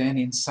do then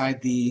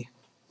inside the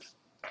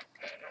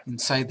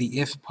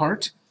if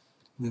part,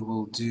 we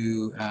will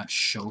do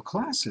show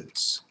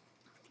classes.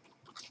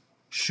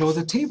 Show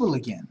the table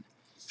again.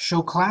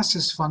 Show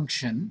classes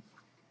function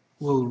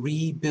will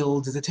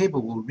rebuild the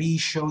table, will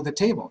re-show the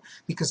table,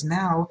 because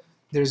now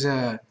there's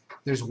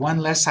one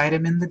less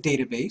item in the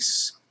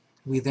database.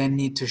 We then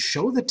need to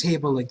show the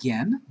table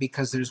again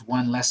because there's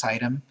one less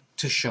item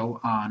to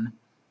show on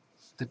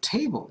the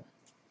table.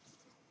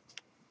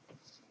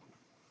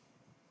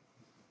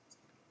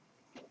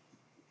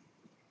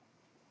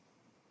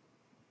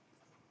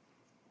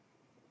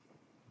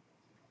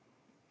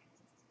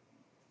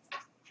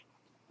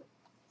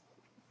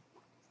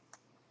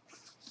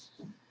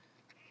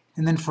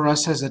 And then for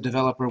us as a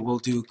developer, we'll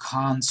do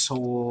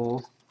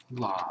console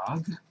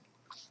log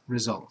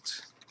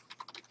result.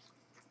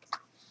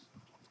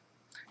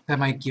 That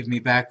might give me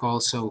back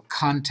also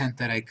content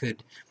that I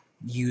could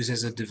use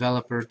as a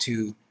developer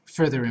to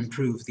further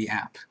improve the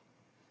app.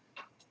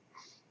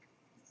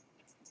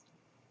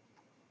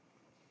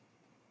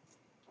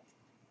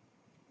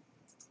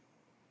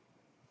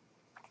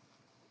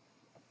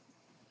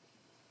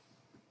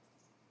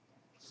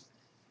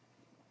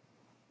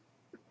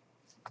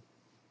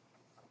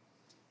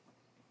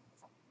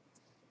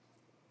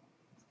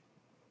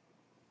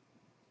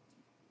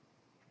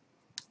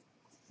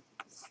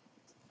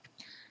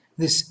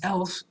 This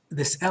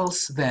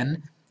else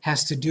then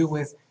has to do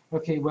with,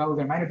 okay, well,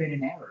 there might have been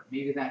an error.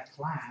 Maybe that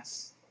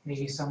class,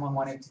 maybe someone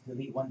wanted to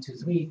delete 1, 2,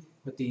 3,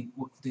 but they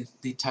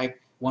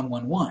type 1,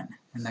 1, 1,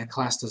 and that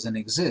class doesn't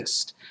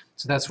exist.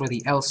 So that's where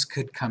the else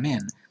could come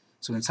in.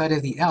 So inside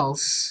of the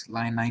else,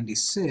 line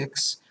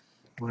 96,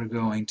 we're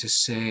going to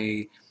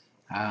say,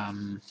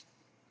 to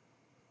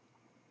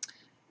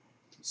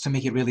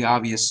make it really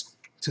obvious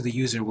to the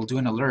user, we'll do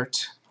an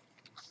alert.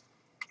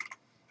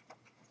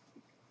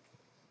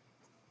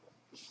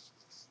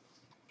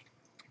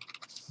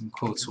 In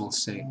quotes, we'll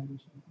say,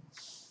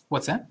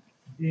 what's that?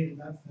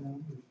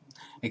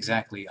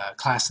 Exactly,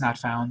 class not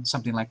found,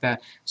 something like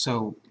that.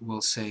 So we'll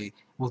say,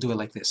 we'll do it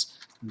like this.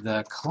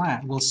 The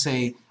class, we'll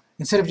say,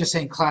 instead of just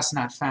saying class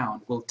not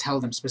found, we'll tell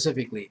them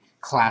specifically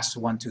class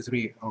 1, 2,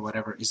 3 or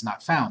whatever is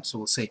not found. So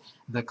we'll say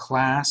the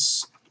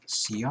class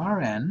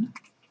CRN,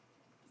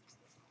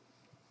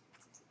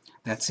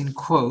 that's in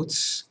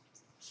quotes,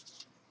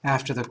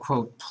 after the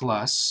quote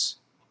plus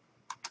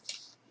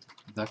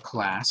the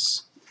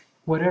class,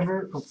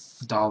 whatever,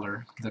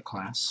 dollar the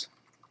class,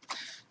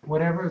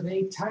 whatever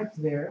they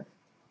typed there,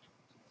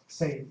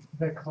 say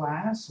the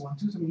class 1,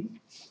 2, 3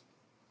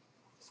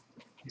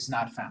 is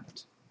not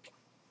found.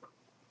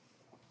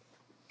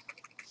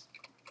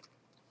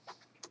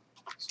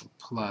 So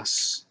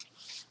plus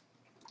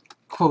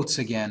quotes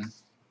again,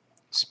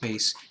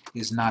 space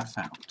is not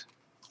found.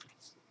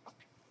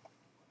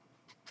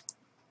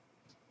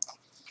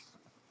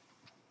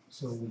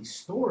 So we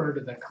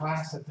stored the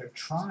class that they're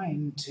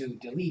trying to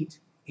delete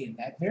in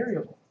that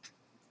variable,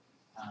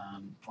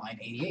 line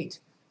 88.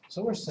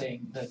 So we're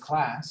saying the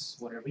class,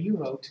 whatever you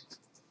wrote,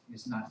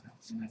 is not found.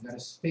 And I've got a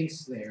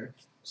space there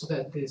so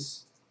that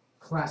this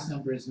class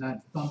number is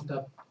not bumped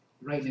up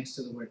right next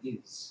to the word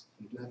is.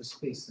 You do have a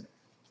space there.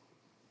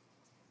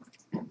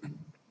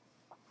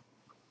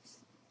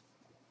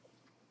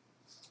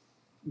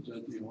 Is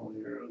that the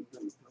only error that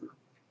occurred?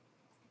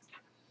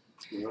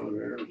 There are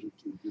other errors that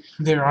you just.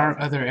 There are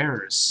other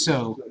errors.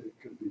 So It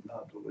could be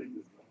not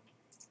deleted, right?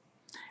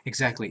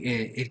 exactly,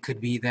 it could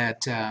be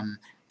that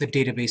the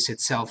database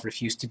itself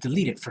refused to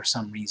delete it for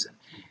some reason.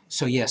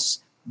 So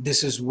yes,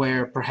 this is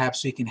where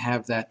perhaps we can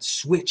have that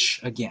switch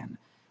again.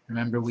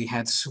 Remember we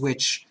had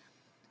switch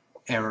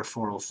error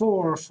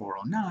 404,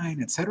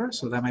 409, etc.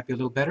 So that might be a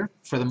little better.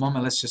 For the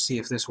moment, let's just see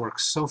if this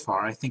works so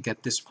far. I think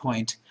at this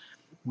point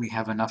we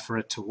have enough for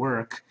it to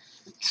work.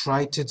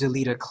 Try to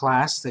delete a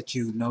class that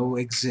you know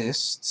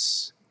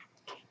exists,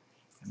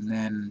 and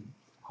then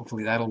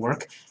hopefully that'll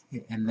work.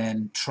 And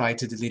then try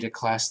to delete a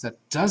class that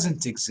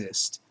doesn't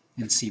exist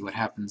and see what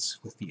happens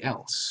with the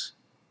else.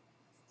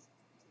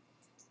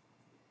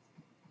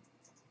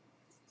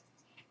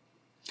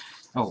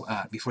 Oh,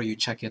 before you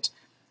check it,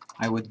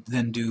 I would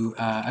then do,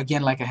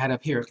 again like I had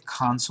up here,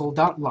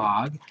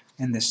 console.log,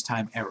 and this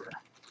time error.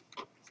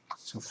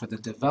 So for the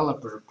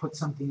developer, put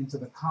something into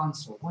the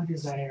console. What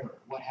is that error?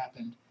 What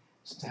happened?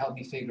 So to help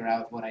me figure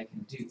out what I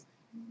can do.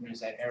 There's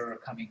that error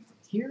coming from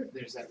here.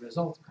 There's that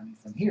result coming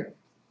from here.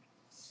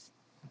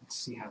 Let's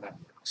see how that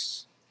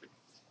works.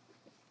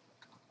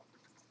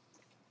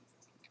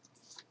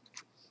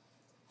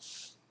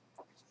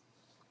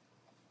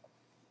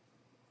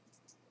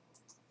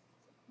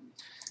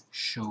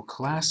 Show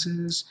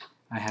classes.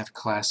 I have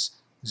class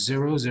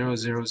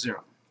 0000.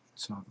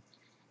 So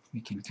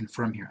we can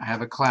confirm here. I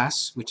have a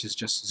class which is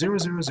just 000,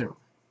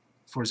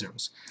 4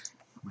 zeros.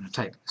 I'm going to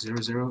type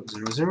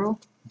 0000,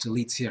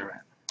 delete CRN.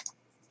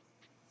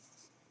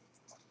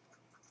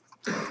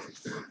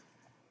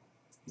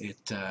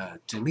 It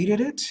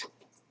deleted it.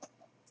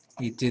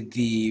 It did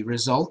the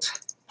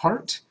result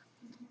part.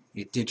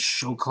 It did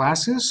show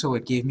classes, so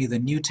it gave me the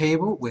new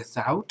table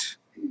without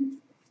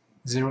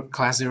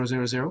class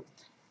 000.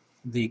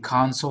 The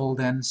console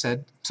then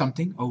said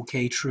something,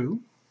 OK,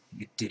 true.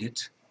 It did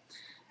it.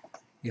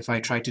 If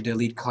I try to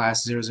delete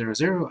class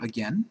 000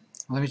 again,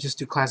 let me just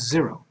do class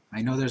 0.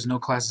 I know there's no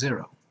class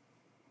 0.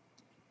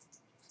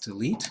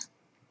 Delete.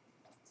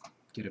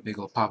 Get a big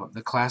old pop-up.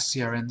 The class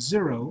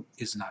CRN0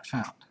 is not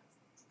found.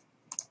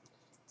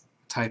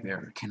 Type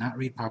error. Cannot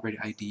read property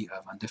ID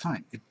of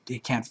undefined.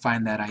 It can't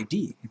find that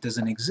ID. It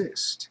doesn't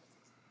exist.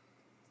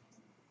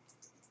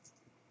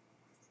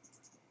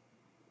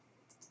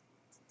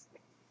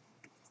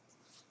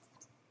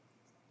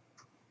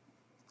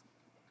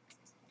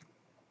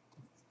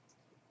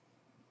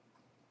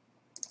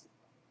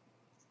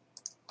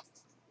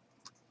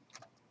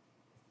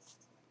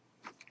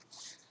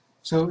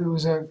 So it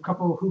was a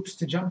couple of hoops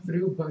to jump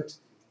through, but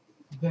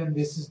then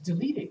this is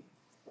deleting.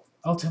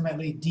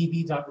 Ultimately,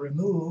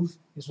 db.remove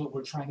is what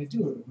we're trying to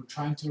do. We're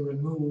trying to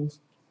remove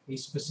a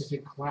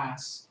specific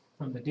class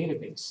from the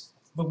database.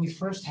 But we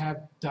first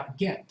have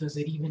 .get. Does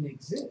it even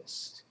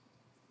exist?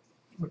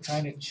 We're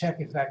trying to check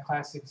if that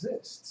class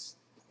exists.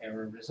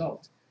 Error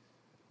result.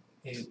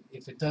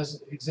 If it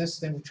does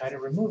exist, then we try to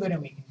remove it,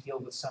 and we can deal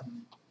with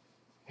some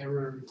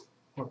error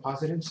or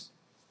positives,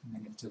 and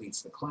then it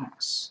deletes the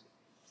class.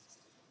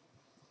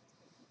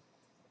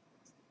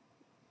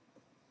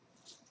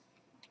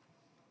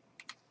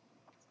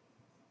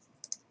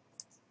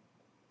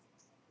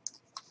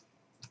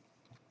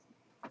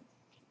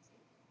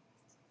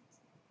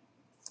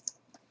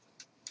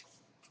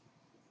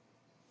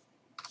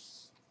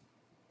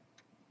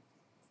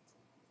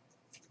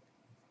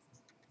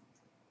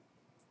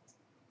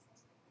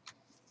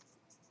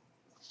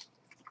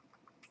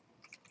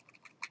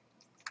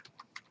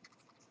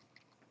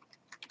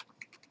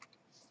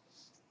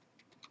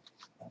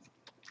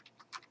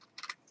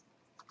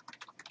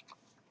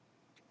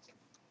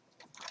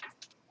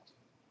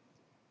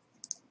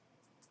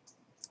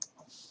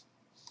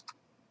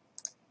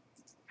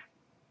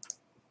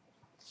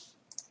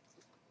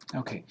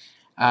 Okay,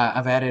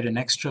 I've added an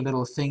extra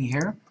little thing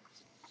here.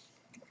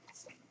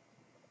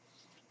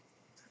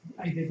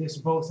 I did this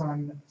both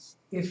on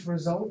if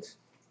result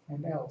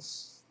and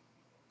else.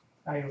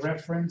 I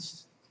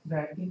referenced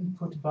that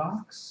input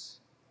box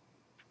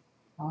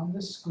on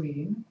the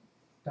screen,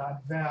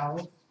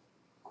 .val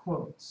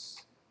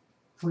quotes.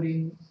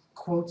 Putting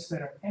quotes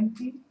that are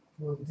empty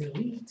will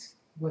delete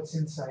what's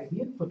inside the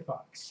input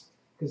box.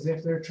 Because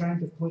if they're trying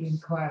to put in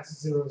class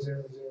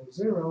 0000,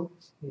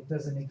 it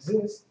doesn't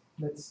exist,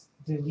 let's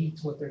delete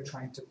what they're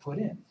trying to put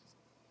in.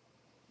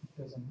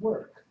 It doesn't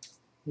work.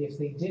 If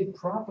they did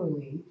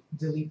properly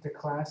delete the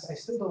class, I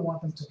still don't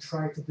want them to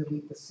try to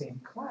delete the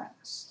same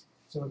class.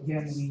 So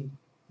again,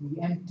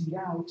 we emptied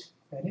out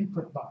that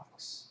input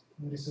box.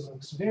 Notice it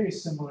looks very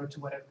similar to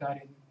what I've got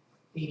in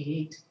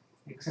 88,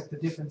 except the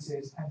difference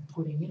is I'm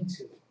putting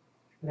into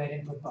that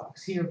input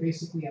box. Here,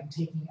 basically, I'm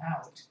taking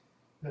out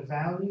the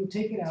value,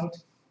 take it out,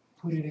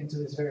 put it into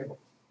this variable.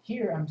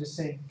 Here, I'm just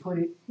saying put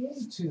it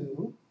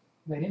into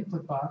that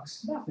input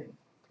box, nothing.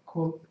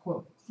 Quote,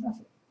 quote,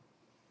 nothing.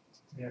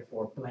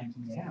 Therefore,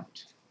 blanking it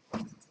out.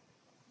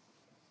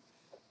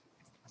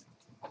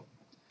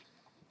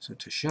 So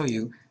to show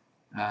you,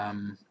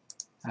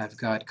 I've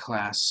got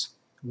class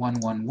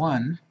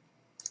 111,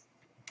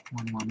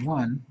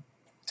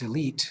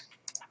 delete.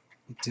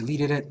 It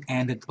deleted it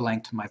and it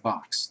blanked my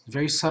box.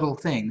 Very subtle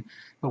thing,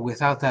 but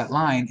without that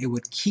line, it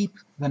would keep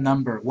the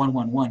number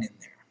 111 in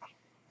there.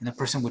 And the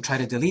person would try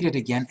to delete it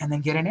again and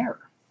then get an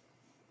error.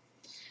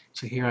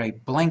 So here I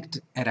blanked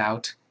it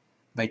out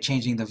by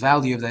changing the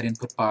value of that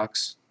input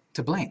box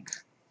to blank.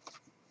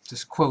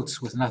 Just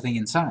quotes with nothing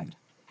inside.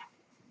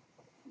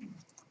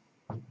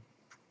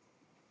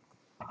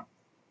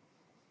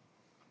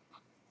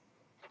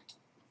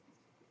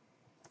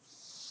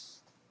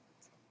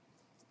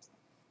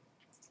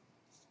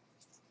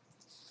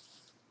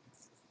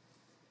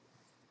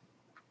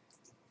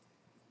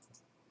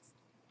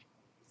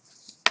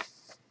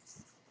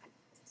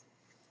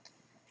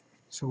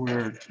 So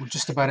we're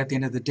just about at the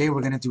end of the day.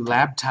 We're going to do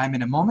lab time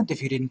in a moment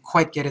if you didn't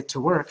quite get it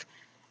to work.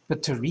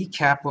 But to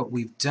recap, what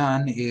we've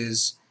done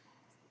is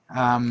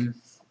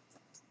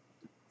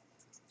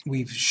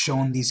we've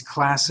shown these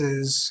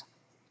classes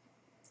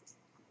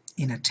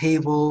in a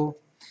table.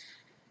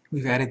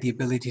 We've added the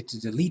ability to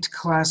delete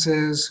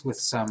classes with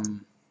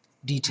some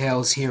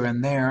details here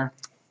and there.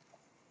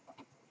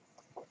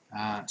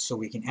 So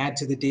we can add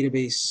to the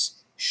database,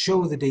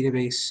 show the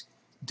database,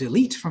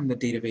 delete from the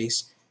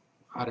database.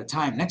 Out of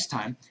time, next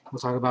time, we'll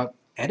talk about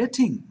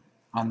editing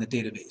on the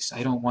database.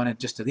 I don't want to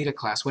just delete a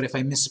class. What if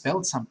I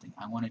misspelled something?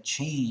 I want to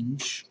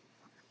change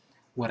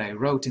what I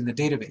wrote in the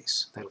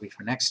database. That'll be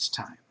for next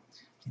time.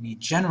 Any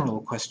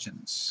general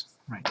questions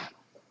right now?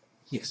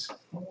 Yes?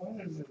 Well,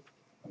 why is it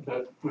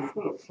that we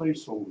put a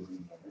placeholder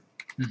in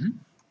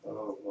there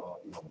of,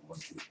 1,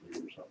 2, 3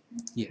 or something?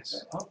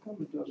 Yes. How come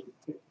it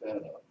doesn't pick that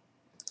up?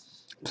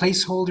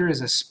 Placeholder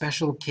is a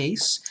special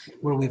case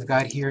where we've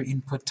got here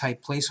input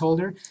type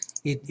placeholder.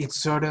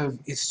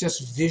 It's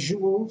just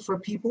visual for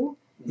people.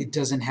 It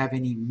doesn't have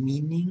any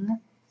meaning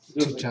to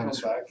Does it come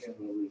JavaScript. back in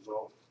the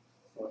result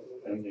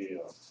in the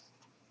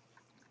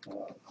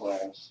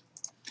class?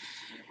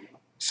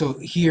 So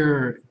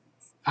here,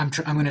 I'm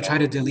going to try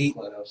to delete.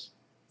 Class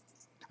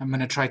I'm going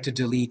to try to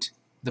delete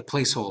the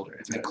placeholder.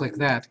 If I click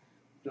that,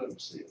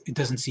 doesn't see it. it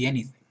doesn't see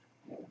anything.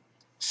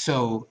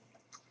 So,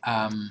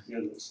 Yet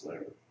it's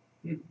there.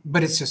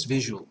 but it's just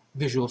visual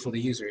for the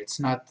user. It's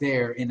not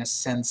there in a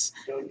sense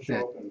Doesn't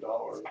show up in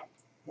dollar.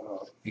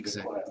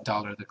 exactly class.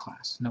 dollar the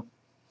class. Nope.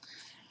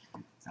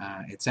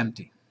 It's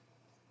empty.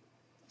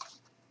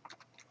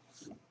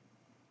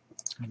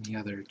 Any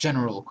other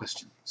general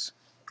questions?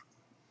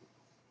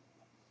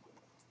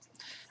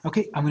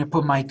 Okay, I'm going to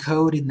put my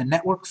code in the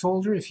network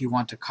folder if you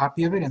want a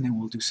copy of it, and then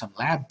we'll do some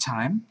lab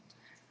time.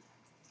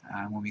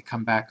 When we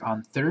come back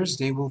on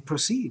Thursday, we'll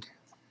proceed.